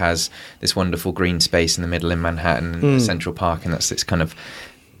York has this wonderful green space in the middle in Manhattan, Central Park, and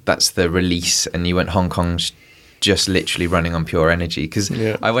that's the release. And you went Hong Kong's just literally running on pure energy. Because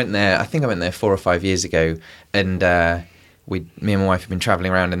I went there, I think I went there 4 or 5 years ago, and me and my wife had been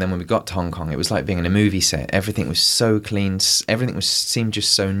travelling around, and then when we got to Hong Kong, it was like being in a movie set. Everything was so clean, everything seemed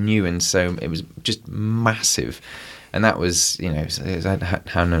just so new, and so it was just massive. And that was,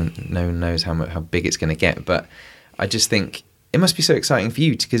 how no one knows how big it's going to get. But I just think it must be so exciting for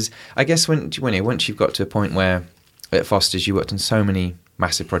you, because I guess once you've got to a point where at Foster's you worked on so many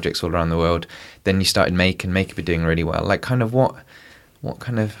massive projects all around the world, then you started Make and be doing really well. Like, kind of what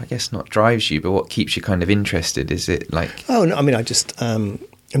kind of, I guess, not drives you, but what keeps you kind of interested? Is it like? Oh no, I mean, I'm just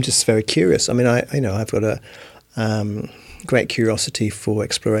very curious. I mean, I've got a great curiosity for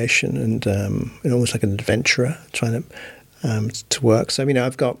exploration, and almost like an adventurer trying to work. So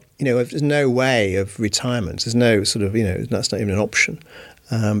I've got there's no way of retirement. There's no sort of that's not even an option,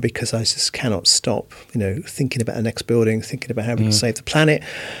 because I just cannot stop thinking about the next building, thinking about how we can save the planet,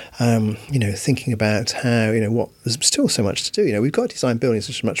 thinking about how there's still so much to do. We've got to design buildings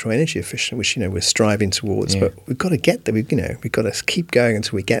which are much more energy efficient, which we're striving towards, but we've got to get there. We've got to keep going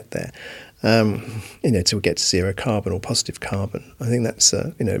until we get there. Till we get to zero carbon or positive carbon. I think that's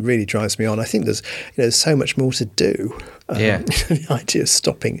it really drives me on. I think there's so much more to do. The idea of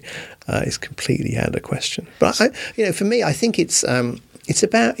stopping is completely out of the question. But for me, I think it's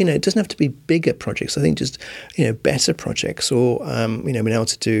about it doesn't have to be bigger projects. I think just better projects, or being able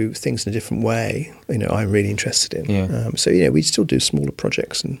to do things in a different way. I'm really interested in. So we still do smaller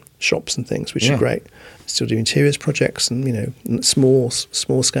projects and shops and things, which are great. Still do interiors projects and small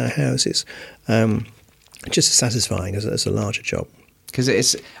scale houses, just as satisfying as a larger job. Because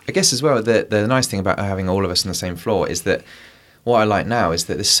it's, I guess as well, the nice thing about having all of us on the same floor is that what I like now is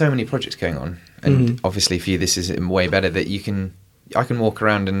that there's so many projects going on, and obviously for you this is way better that I can walk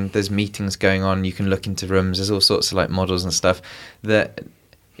around and there's meetings going on. You can look into rooms. There's all sorts of like models and stuff.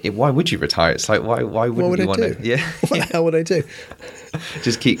 Why would you retire? It's like why wouldn't you want to? Yeah. What the hell would I do?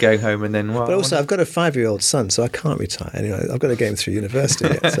 Just keep going home and then. But also, I've got a 5-year-old son, so I can't retire. Anyway, I've got to get him through university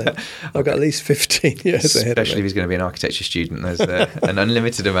yet, so I've got at least 15 years ahead. Especially if he's going to be an architecture student, there's an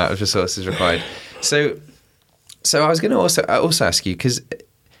unlimited amount of resources required. So I was going to also ask you, because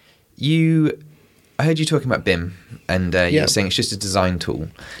I heard you talking about BIM, and you were saying it's just a design tool.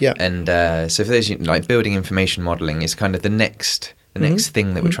 Yeah. And so for those like building information modelling is kind of the next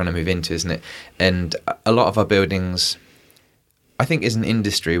thing that we're trying to move into, isn't it? And a lot of our buildings, I think as an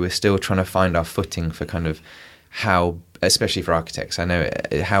industry, we're still trying to find our footing for kind of how, especially for architects, I know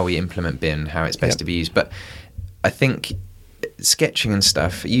how we implement BIM, how it's best to be used. But I think sketching and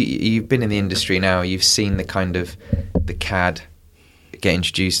stuff, you've been in the industry now, you've seen the kind of the CAD get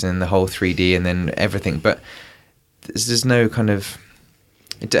introduced and the whole 3D and then everything, but there's no kind of,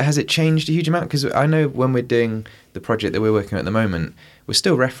 has it changed a huge amount? Because I know when we're doing the project that we're working on at the moment, we're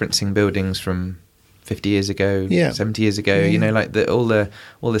still referencing buildings from 50 years ago, 70 years ago, like all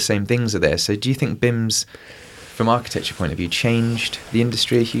the same things are there. So do you think BIM's, from architecture point of view, changed the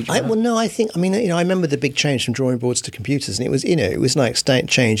industry a huge amount? I remember the big change from drawing boards to computers, and it was like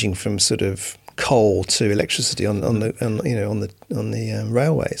changing from sort of coal to electricity on the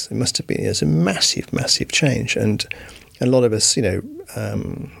railways. It must have been a massive change, and a lot of us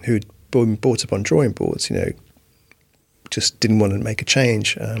who'd been brought up on drawing boards just didn't want to make a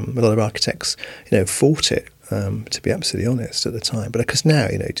change. A lot of architects fought it to be absolutely honest, at the time. But because now,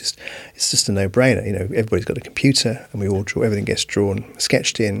 it's just a no-brainer. Everybody's got a computer, and we all draw. Everything gets drawn,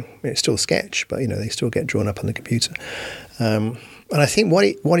 sketched in. It's still sketch, but they still get drawn up on the computer. And I think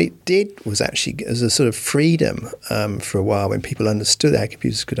what it did was actually as a sort of freedom for a while, when people understood how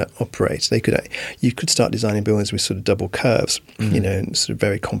computers could operate. You could start designing buildings with sort of double curves, and sort of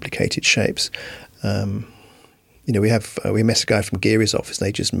very complicated shapes. We met a guy from Geary's office, and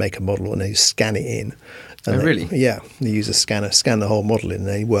they just make a model and they scan it in. And really? Yeah, they use a scanner, scan the whole model in, and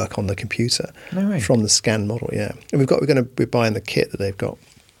they work on the computer from the scan model. Yeah, and we're buying the kit that they've got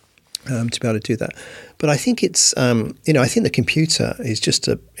to be able to do that. But I think it's I think the computer is just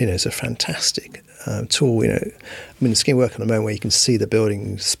it's a fantastic tool. The scheme work at the moment where you can see the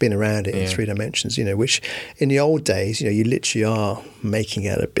building spin around it in 3 dimensions. Which in the old days, you literally are making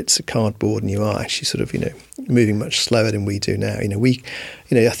out of bits of cardboard, and you are actually sort of moving much slower than we do now.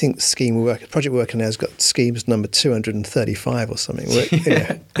 I think project worker now has got schemes number 235 or something.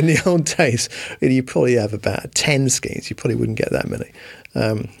 In the old days, you probably have about 10 schemes. You probably wouldn't get that many.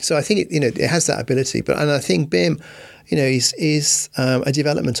 So I think it has that ability, and I think BIM, is a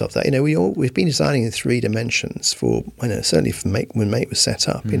development of that. We've been designing in 3 dimensions for, certainly when Mate was set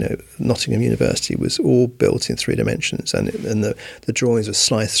up. Nottingham University was all built in 3 dimensions, and the drawings were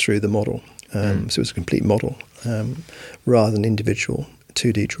sliced through the model, so it was a complete model rather than individual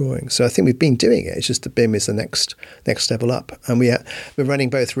 2D drawings. So I think we've been doing it. It's just the BIM is the next level up, and we're running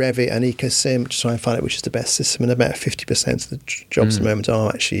both Revit and EcoSim to try and find out which is the best system. And about 50% of the jobs at the moment are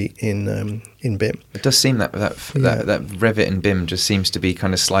actually in BIM. It does seem that Revit and BIM just seems to be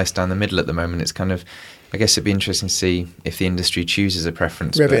kind of sliced down the middle at the moment. It's kind of, I guess it'd be interesting to see if the industry chooses a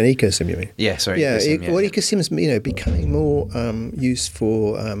preference. Revit and EcoSim, you mean? Yeah, sorry. Yeah, EcoSim, EcoSim's becoming more used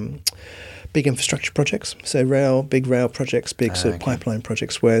for big infrastructure projects, so big rail projects, big sort of pipeline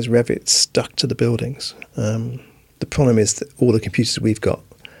projects, whereas Revit's stuck to the buildings. The problem is that all the computers we've got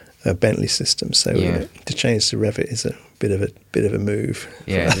are Bentley systems, so to change to Revit is a bit of a move.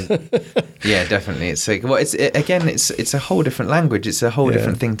 Yeah, yeah, definitely. It's like, it's a whole different language. It's a whole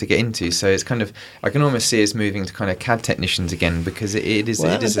different thing to get into. So it's kind of, I can almost see us moving to kind of CAD technicians again, because it is.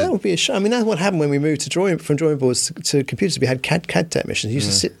 That would be a shame. I mean, that's what happened when we moved from drawing boards to computers. We had CAD technicians. You used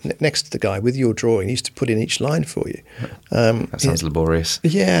to sit next to the guy with your drawing. He used to put in each line for you. That sounds laborious.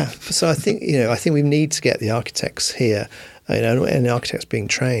 Yeah. So I think we need to get the architects here. And the architects being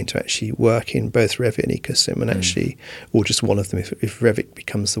trained to actually work in both Revit and EcoSim, and actually, or just one of them if Revit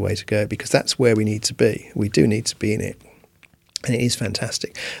becomes the way to go, because that's where we need to be. We do need to be in it, and it is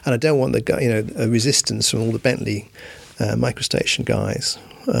fantastic. And I don't want a resistance from all the Bentley MicroStation guys,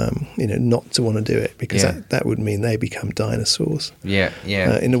 not to want to do it, because that would mean they become dinosaurs. Yeah.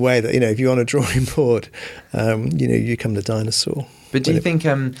 In the way that if you're on a drawing board, you become the dinosaur. But do you think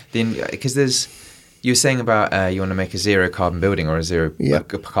because you were saying about you want to make a zero carbon building or a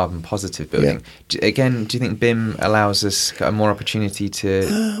carbon positive building. Yeah. Do you think BIM allows us a more opportunity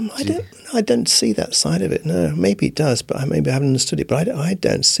to? I don't see that side of it. No, maybe it does, but maybe I haven't understood it. But I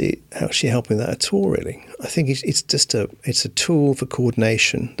don't see it actually helping that at all. Really, I think it's just a tool for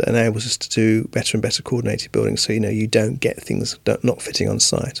coordination that enables us to do better and better coordinated buildings. So you don't get things not fitting on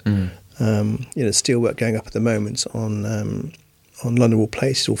site. Steelwork going up at the moment on London Wall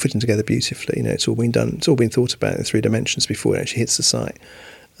Place is all fitting together beautifully. It's all been done. It's all been thought about in 3 dimensions before it actually hits the site.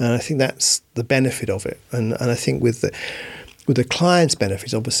 And I think that's the benefit of it. And I think with the client's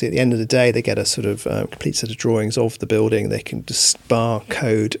benefits, obviously at the end of the day, they get a sort of complete set of drawings of the building. They can just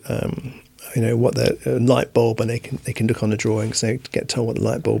barcode, what the light bulb, and they can look on the drawings. They get told what the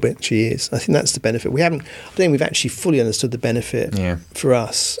light bulb actually is. I think that's the benefit. I don't think we've actually fully understood the benefit for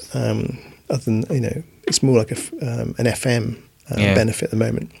us. Other than it's more like an FM. Benefit at the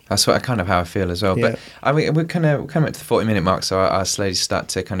moment. That's how I feel as well. Yeah. But I mean, we're kind of coming up to the 40-minute mark, so I'll slowly start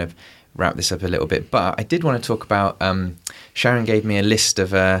to kind of wrap this up a little bit. But I did want to talk about. Sharon gave me a list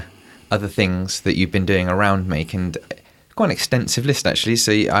of other things that you've been doing around Make, and quite an extensive list actually.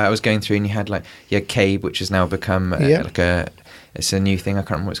 So I was going through, and you had CABE, which has now become it's a new thing. I can't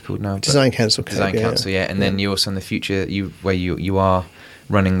remember what it's called now. Design Council. Council, yeah. And then you also on the Future, you are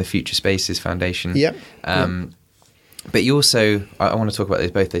running the Future Spaces Foundation. Yep. But you also, I want to talk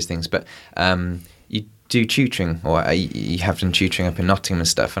about both those things, but you do tutoring, or you have done tutoring up in Nottingham and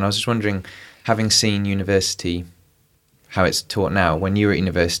stuff. And I was just wondering, having seen university, how it's taught now, when you were at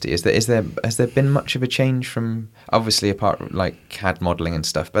university, has there been much of a change from, obviously apart from like CAD modelling and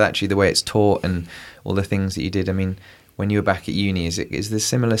stuff, but actually the way it's taught and all the things that you did? I mean, when you were back at uni, is the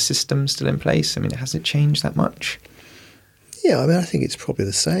similar system still in place? I mean, has it changed that much? Yeah, I mean, I think it's probably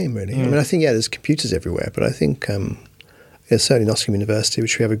the same, really. I mean, I think, there's computers everywhere, but I think, certainly Nottingham University,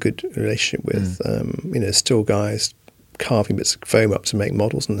 which we have a good relationship with. Still guys carving bits of foam up to make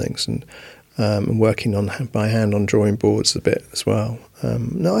models and things, and working by hand on drawing boards a bit as well.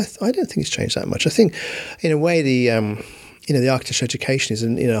 No, I don't think it's changed that much. I think, in a way, the architecture education is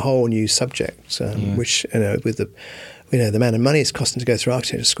a whole new subject, which with the the amount of money it's costing to go through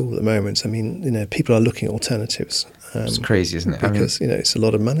architecture school at the moment. I mean, people are looking at alternatives. It's crazy, isn't it? Because it's a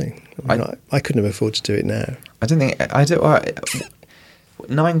lot of money. I couldn't have afforded to do it now. I don't think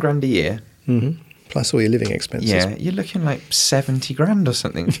 $9,000 a year. Mm-hmm. Plus all your living expenses. Yeah, you're looking like 70 grand or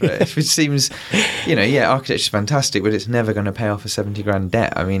something for it. If it seems, architecture's fantastic, but it's never going to pay off a 70 grand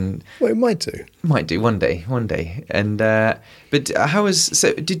debt. I mean, well, it might do. Might do one day. And but how was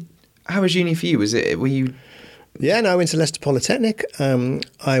uni for you? Were you? Yeah, no, I went to Leicester Polytechnic.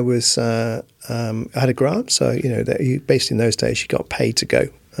 I was I had a grant, so that you basically in those days you got paid to go.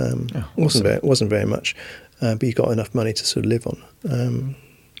 Awesome. wasn't very much, but you got enough money to sort of live on.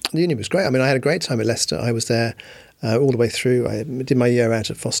 The uni was great. I mean, I had a great time at Leicester. I was there all the way through. I did my year out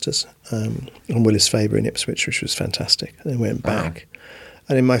at Foster's on Willis Faber in Ipswich, which was fantastic. And then went back. Wow.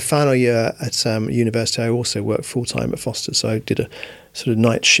 And in my final year at university, I also worked full-time at Foster's. So I did a sort of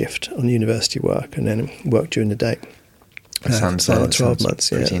night shift on university work and then worked during the day. Sounds 12 months.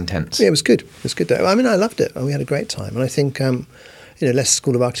 Pretty intense. Yeah, it was good. It was good. Though. I mean, I loved it. We had a great time. And I think, Leicester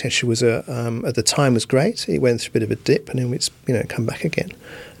School of Architecture was at the time was great. It went through a bit of a dip and then it's come back again.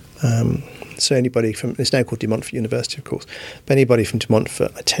 So anybody it's now called De Montfort University, of course, but anybody from De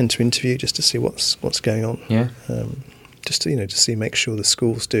Montfort, I tend to interview just to see what's going on. Yeah. Just to make sure the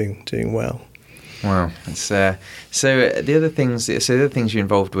school's doing well. Wow. It's, so the other things you're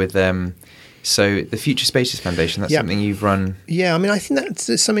involved with. So the Future Spaces Foundation, that's something you've run. Yeah, I mean, I think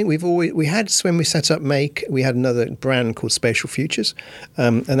that's something we had when we set up Make. We had another brand called Spatial Futures,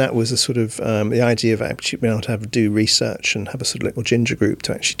 and that was a sort of the idea of actually being able to do research and have a sort of little ginger group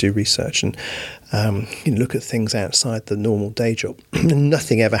to actually do research and look at things outside the normal day job.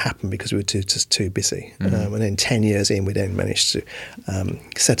 Nothing ever happened because we were just too busy. Mm-hmm. And then 10 years in, we then managed to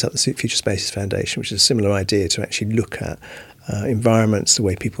set up the Future Spaces Foundation, which is a similar idea to actually look at environments, the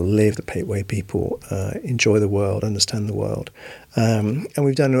way people live, the way people enjoy the world, understand the world. And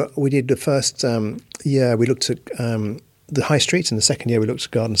we did the first year, we looked at the high streets, and the second year we looked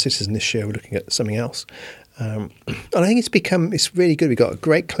at garden cities, and this year we're looking at something else. And I think it's really good. We've got a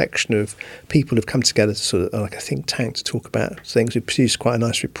great collection of people who've come together to sort of like a think tank to talk about things. We produced quite a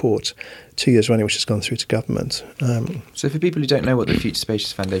nice report 2 years running, which has gone through to government. So for people who don't know what the Future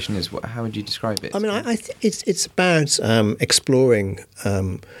Spaces Foundation is, how would you describe it? I mean, I think it's about exploring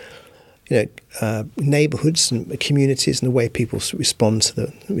neighbourhoods and communities and the way people respond to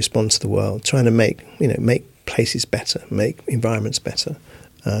the world, trying to make places better, make environments better.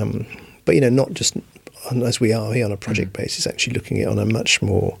 But not just as we are here on a project basis, actually looking at it on a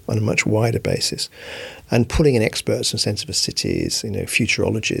much wider basis, and pulling in experts from sensitive cities,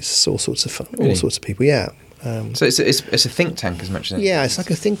 futurologists, all sorts of people. Yeah. So it's a think tank as much as anything. Yeah, it's like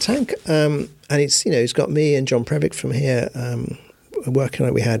a think tank, and it's got me and John Previck from here working on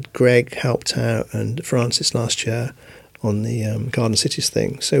it. We had Greg helped out and Francis last year on the Garden Cities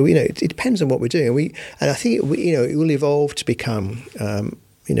thing. So it depends on what we're doing, and I think it will evolve to become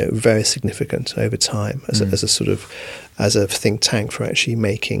very significant over time as a think tank for actually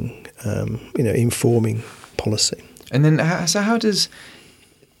making informing policy. And then how does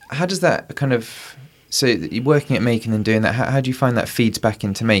that kind of, so you're working at Make and then doing that, how do you find that feeds back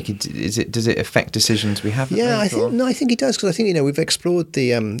into Make? Does it affect decisions we have? Yeah, I think it does, because I think we've explored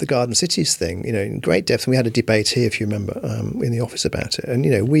the Garden Cities thing in great depth, and we had a debate here, if you remember, in the office about it,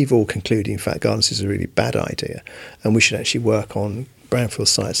 and we've all concluded in fact Garden Cities is a really bad idea, and we should actually work on brownfield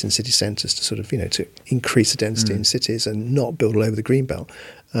sites in city centres to sort of to increase the density in cities and not build all over the greenbelt.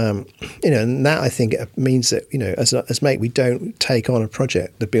 And that I think means that as Make, we don't take on a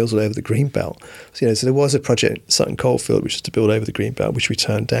project that builds all over the greenbelt. So there was a project Sutton Coldfield which was to build over the greenbelt, which we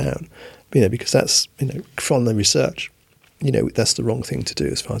turned down. Because that's from the research, that's the wrong thing to do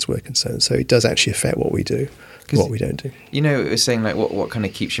as far as we're concerned. So it does actually affect what we do, what we don't do. It was saying like what kind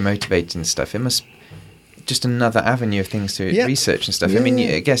of keeps you motivated and stuff. It must just another avenue of things to research and stuff. I mean,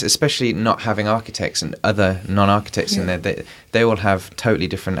 I guess especially not having architects and other non-architects in there, they all have totally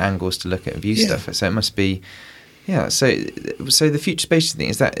different angles to look at and view stuff. So it must be, So the Future Spaces thing,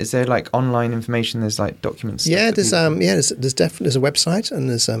 is there like online information? There's like documents. Yeah, there's definitely a website, and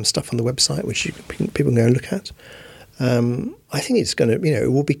there's stuff on the website which people can go and look at. I think it's going to,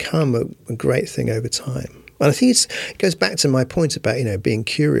 it will become a great thing over time. And I think it goes back to my point about, being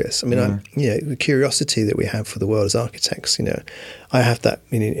curious. I mean, the curiosity that we have for the world as architects, I have that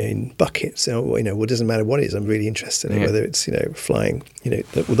in buckets. It doesn't matter what it is. I'm really interested in whether it's, flying,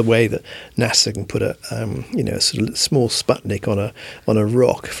 the way that NASA can put a sort of small Sputnik on a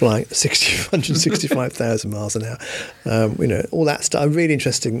rock flying at 165,000 miles an hour. All that stuff. I'm really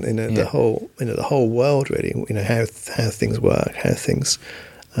interested in the whole world, really. How things work, how things,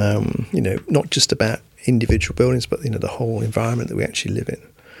 not just about individual buildings, but the whole environment that we actually live in.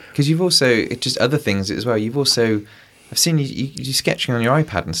 Because you've also just other things as well. You've also, I've seen you sketching on your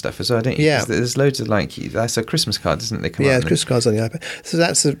iPad and stuff as well, don't you? Yeah. There's loads of that's a Christmas card, isn't it? They come out Christmas cards on the iPad. So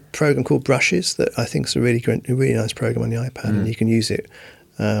that's a program called Brushes that I think is a really nice program on the iPad, and you can use it.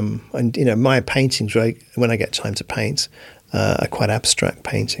 And my paintings, right, when I get time to paint, are quite abstract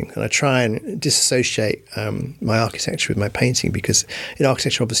painting, and I try and disassociate my architecture with my painting, because in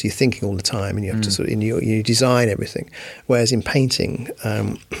architecture, obviously, you're thinking all the time, and you have to sort of you design everything. Whereas in painting,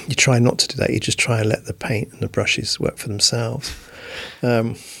 you try not to do that. You just try and let the paint and the brushes work for themselves,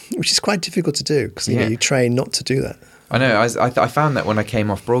 which is quite difficult to do, because you train not to do that. I know. I found that when I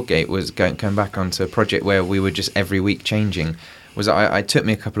came off Broadgate, was going back onto a project where we were just every week changing. I took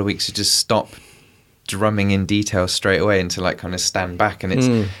me a couple of weeks to just stop drumming in detail straight away and to like kind of stand back,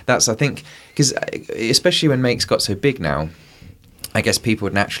 and that's I think, because especially when Make's got so big now, I guess people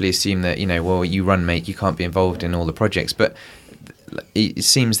would naturally assume that you run Make, you can't be involved in all the projects, but it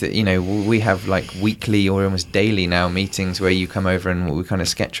seems that we have like weekly or almost daily now meetings where you come over and we kind of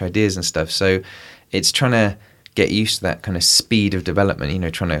sketch ideas and stuff. So it's trying to get used to that kind of speed of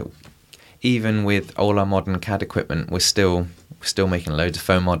development, trying to, even with all our modern CAD equipment, we're still making loads of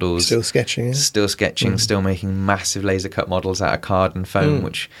foam models. Still sketching. Still making massive laser cut models out of card and foam,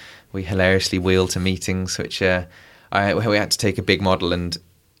 which we hilariously wheel to meetings, which we had to take a big model, and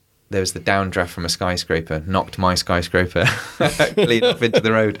there was the downdraft from a skyscraper, knocked my skyscraper clean off into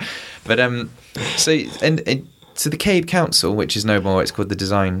the road. But so the Cabe Council, which is no more, it's called the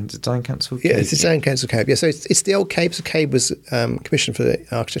Design Council? Yeah, it's the Design Council Cabe. Yeah, so it's the old Cabe. So Cabe was commissioned for the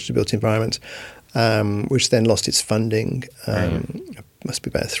Architecture of the Built Environment, which then lost its funding, must be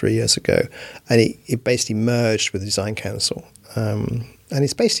about 3 years ago. And it basically merged with the Design Council. And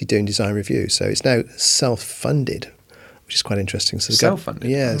it's basically doing design review. So it's now self-funded, which is quite interesting. So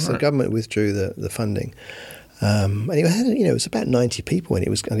self-funded? So the government withdrew the funding. And it was about 90 people when it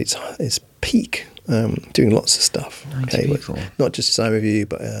was at its peak, doing lots of stuff. 90 people. Not just design review,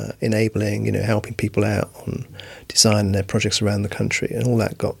 but enabling, helping people out on designing their projects around the country, and all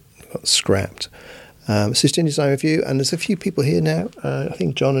that got scrapped. So it's doing design review, and there's a few people here now. I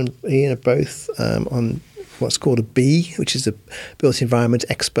think John and Ian are both on what's called a B, which is a built environment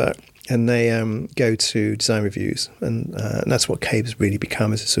expert, and they go to design reviews, and that's what Cabe's really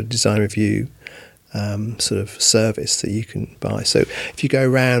become, is a sort of design review sort of service that you can buy. So if you go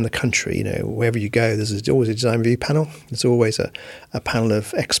around the country, wherever you go, there's always a design review panel. There's always a panel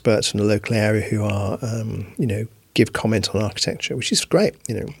of experts from the local area who are, give comment on architecture, which is great,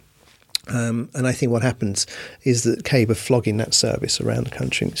 And I think what happens is that Cabe are flogging that service around the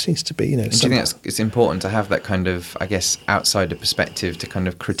country, and it seems to be, Do you think it's important to have that kind of, I guess, outsider perspective to kind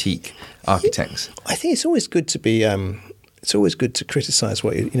of critique architects? I think it's always good to be. It's always good to criticise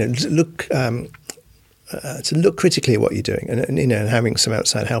what to look critically at what you're doing, and having some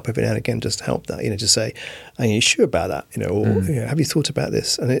outside help every now and again just to help that, to say, are you sure about that, or have you thought about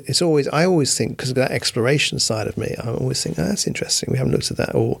this? And it's always, I always think, because of that exploration side of me, I always think, that's interesting, we haven't looked at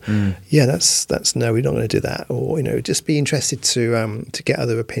that, or that's no, we're not going to do that, or just be interested to get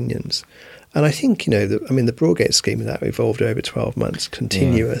other opinions. And I think the Broadgate scheme that evolved over 12 months,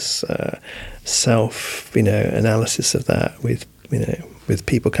 continuous self analysis of that with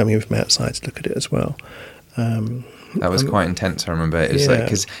people coming in from outside to look at it as well. That was quite intense, I remember. It was like,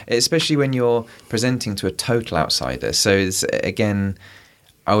 because especially when you're presenting to a total outsider. So it's, again,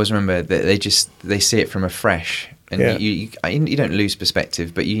 I always remember that they see it from afresh, and you don't lose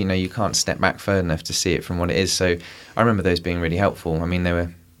perspective, but you can't step back further enough to see it from what it is. So I remember those being really helpful. I mean, they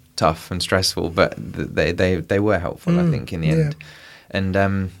were tough and stressful, but they were helpful, I think, in the end. And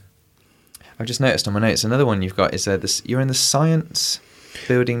I've just noticed on my notes, another one you've got is you're in the Science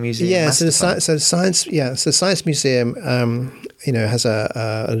Building Museum. Yeah, so the Science Museum, has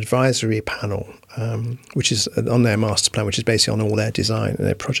an advisory panel, which is on their master plan, which is basically on all their design and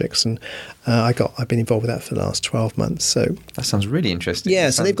their projects. And I've been involved with that for the last 12 months. So that sounds really interesting. Yeah,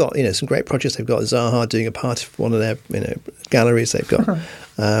 so they've got some great projects. They've got Zaha doing a part of one of their galleries. They've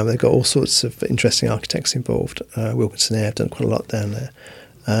got all sorts of interesting architects involved. Wilkinson Air have done quite a lot down there.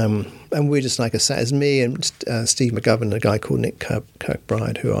 And we're just, like I said, as me and Steve McGovern and a guy called Nick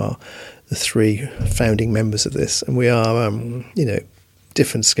Kirkbride, who are the 3 founding members of this. And we are,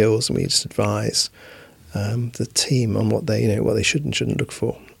 different skills, and we just advise the team on what they should and shouldn't look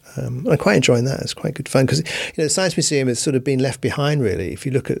for. I'm quite enjoying that. It's quite good fun because the Science Museum has sort of been left behind, really. If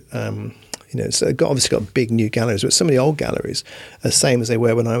you look at so it's obviously got big new galleries, but some of the old galleries are the same as they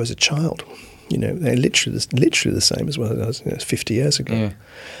were when I was a child. They're literally the same as when I was 50 years ago.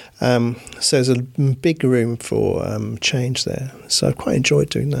 Yeah. So there's a big room for change there. So I've quite enjoyed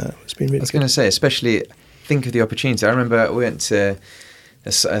doing that. It's been really good. I was going to say, especially think of the opportunity. I remember we went to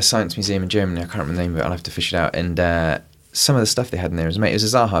a science museum in Germany. I can't remember the name of it. I'll have to fish it out. And some of the stuff they had in there was amazing. It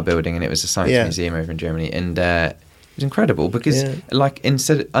was a Zaha building, and it was a science museum over in Germany. And it was incredible because, unlike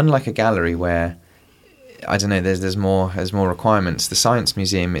a gallery where, I don't know, there's more requirements. The science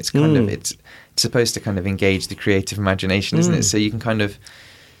museum, it's kind of it's supposed to kind of engage the creative imagination, isn't it? So you can kind of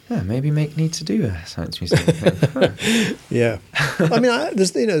maybe need to do a science museum thing. Yeah, I mean,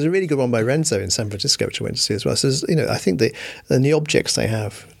 there's a really good one by Renzo in San Francisco, which I went to see as well. So I think the objects they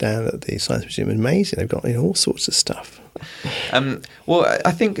have down at the Science Museum are amazing. They've got all sorts of stuff. Well,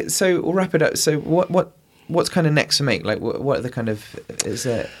 I think so. We'll wrap it up. So what's kind of next for Make? Like, what are the kind of is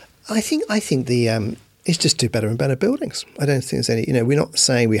there? I think the it's just do better and better buildings. I don't think there's any, we're not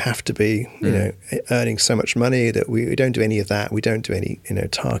saying we have to be, earning so much money that we don't do any of that. We don't do any,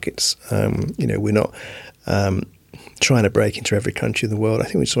 targets. We're not trying to break into every country in the world. I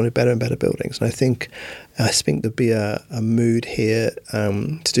think we just want better and better buildings. And I think there'll be a mood here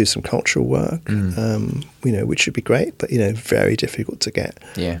to do some cultural work, which should be great, but, very difficult to get.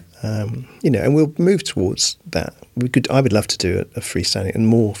 Yeah. And we'll move towards that. I would love to do a freestanding and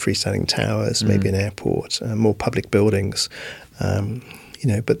more freestanding towers, maybe an airport, more public buildings.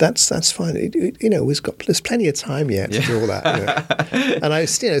 But that's fine. There's plenty of time yet to do all that. And I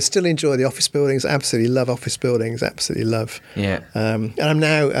still enjoy the office buildings. Absolutely love office buildings. Absolutely love. Yeah. And I'm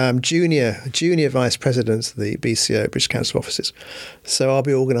now junior vice president of the BCO, British Council of Offices. So I'll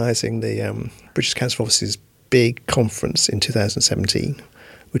be organising the British Council of Offices big conference in 2017.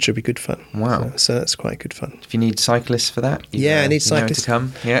 Which will be good fun. Wow. So that's quite good fun. If you need cyclists for that, I need cyclists to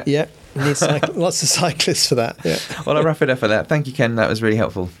come. Yeah. Yeah. Need lots of cyclists for that. Yeah. Well, I'll wrap it up for that. Thank you, Ken. That was really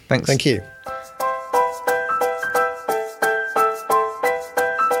helpful. Thanks. Thank you.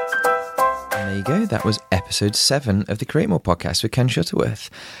 And there you go. That was episode 7 of the Create More podcast with Ken Shuttleworth.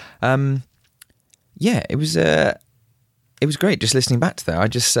 It was great just listening back to that. I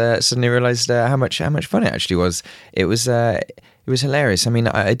just suddenly realised how much fun it actually was. It was hilarious. I mean,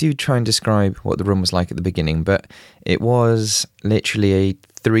 I do try and describe what the room was like at the beginning, but it was literally a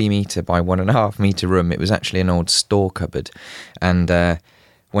 3 metre by 1.5 metre room. It was actually an old store cupboard. And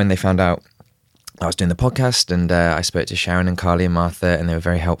when they found out I was doing the podcast, and I spoke to Sharon and Carly and Martha, and they were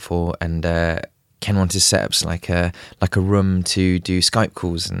very helpful. And Ken wanted setups like a room to do Skype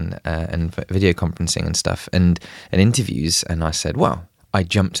calls and video conferencing and stuff and interviews. And I said, well, I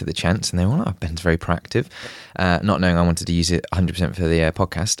jumped to the chance, and they were like, Ben's very proactive, not knowing I wanted to use it 100% for the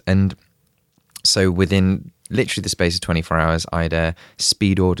podcast. And so within literally the space of 24 hours, I'd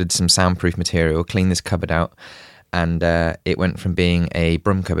speed ordered some soundproof material, cleaned this cupboard out, and it went from being a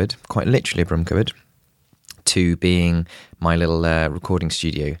broom cupboard, quite literally a broom cupboard, to being my little recording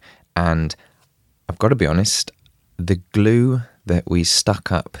studio. And I've got to be honest, the glue that we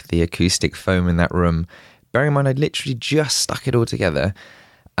stuck up the acoustic foam in that room, bearing in mind I'd literally just stuck it all together,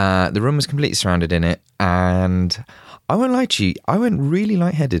 the room was completely surrounded in it, and I won't lie to you, I went really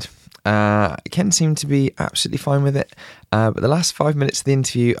lightheaded. Ken seemed to be absolutely fine with it, but the last 5 minutes of the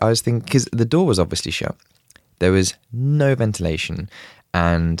interview I was thinking, because the door was obviously shut, there was no ventilation,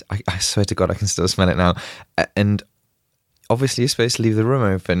 and I swear to God I can still smell it now, and obviously you're supposed to leave the room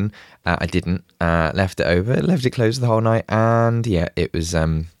open. I didn't, left it closed the whole night, and it was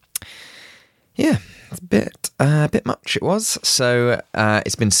it's a bit much it was. So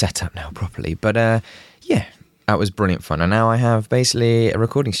it's been set up now properly, but that was brilliant fun. And now I have basically a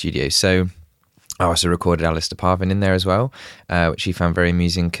recording studio. So I also recorded Alistair Parvin in there as well, which he found very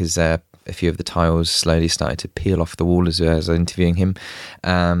amusing because a few of the tiles slowly started to peel off the wall as I was interviewing him.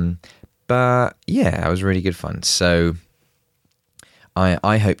 But yeah, it was really good fun. So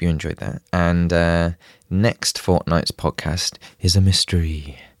I hope you enjoyed that. And next fortnight's podcast is a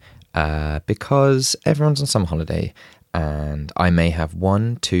mystery because everyone's on summer holiday, and I may have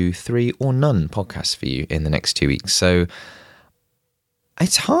 1, 2, 3 or none podcasts for you in the next 2 weeks. So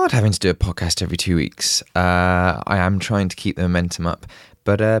it's hard having to do a podcast every 2 weeks. I am trying to keep the momentum up,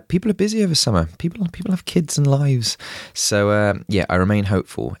 but people are busy over summer. People have kids and lives. So I remain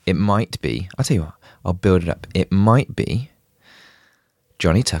hopeful. It might be, I'll tell you what, I'll build it up. It might be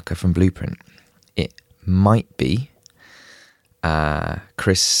Johnny Tucker from Blueprint. It might be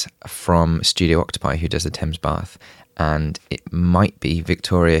Chris from Studio Octopi, who does the Thames Bath, and it might be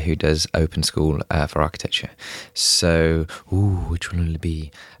Victoria, who does Open School for Architecture. So, which one will it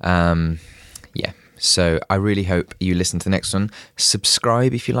be? Yeah. So I really hope you listen to the next one.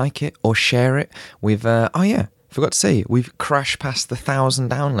 Subscribe if you like it, or share it with... forgot to say, we've crashed past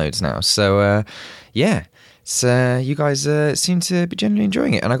 1,000 downloads now. So, So you guys seem to be generally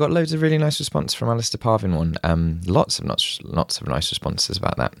enjoying it, and I got loads of really nice response from Alistair Parvin one. Lots of nice responses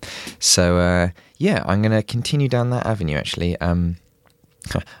about that. So I'm going to continue down that avenue. Actually, I'm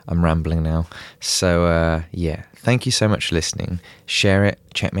rambling now. So thank you so much for listening. Share it.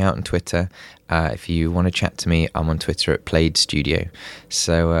 Check me out on Twitter. If you want to chat to me, I'm on Twitter at Played Studio.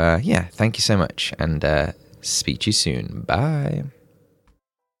 So thank you so much, and speak to you soon. Bye.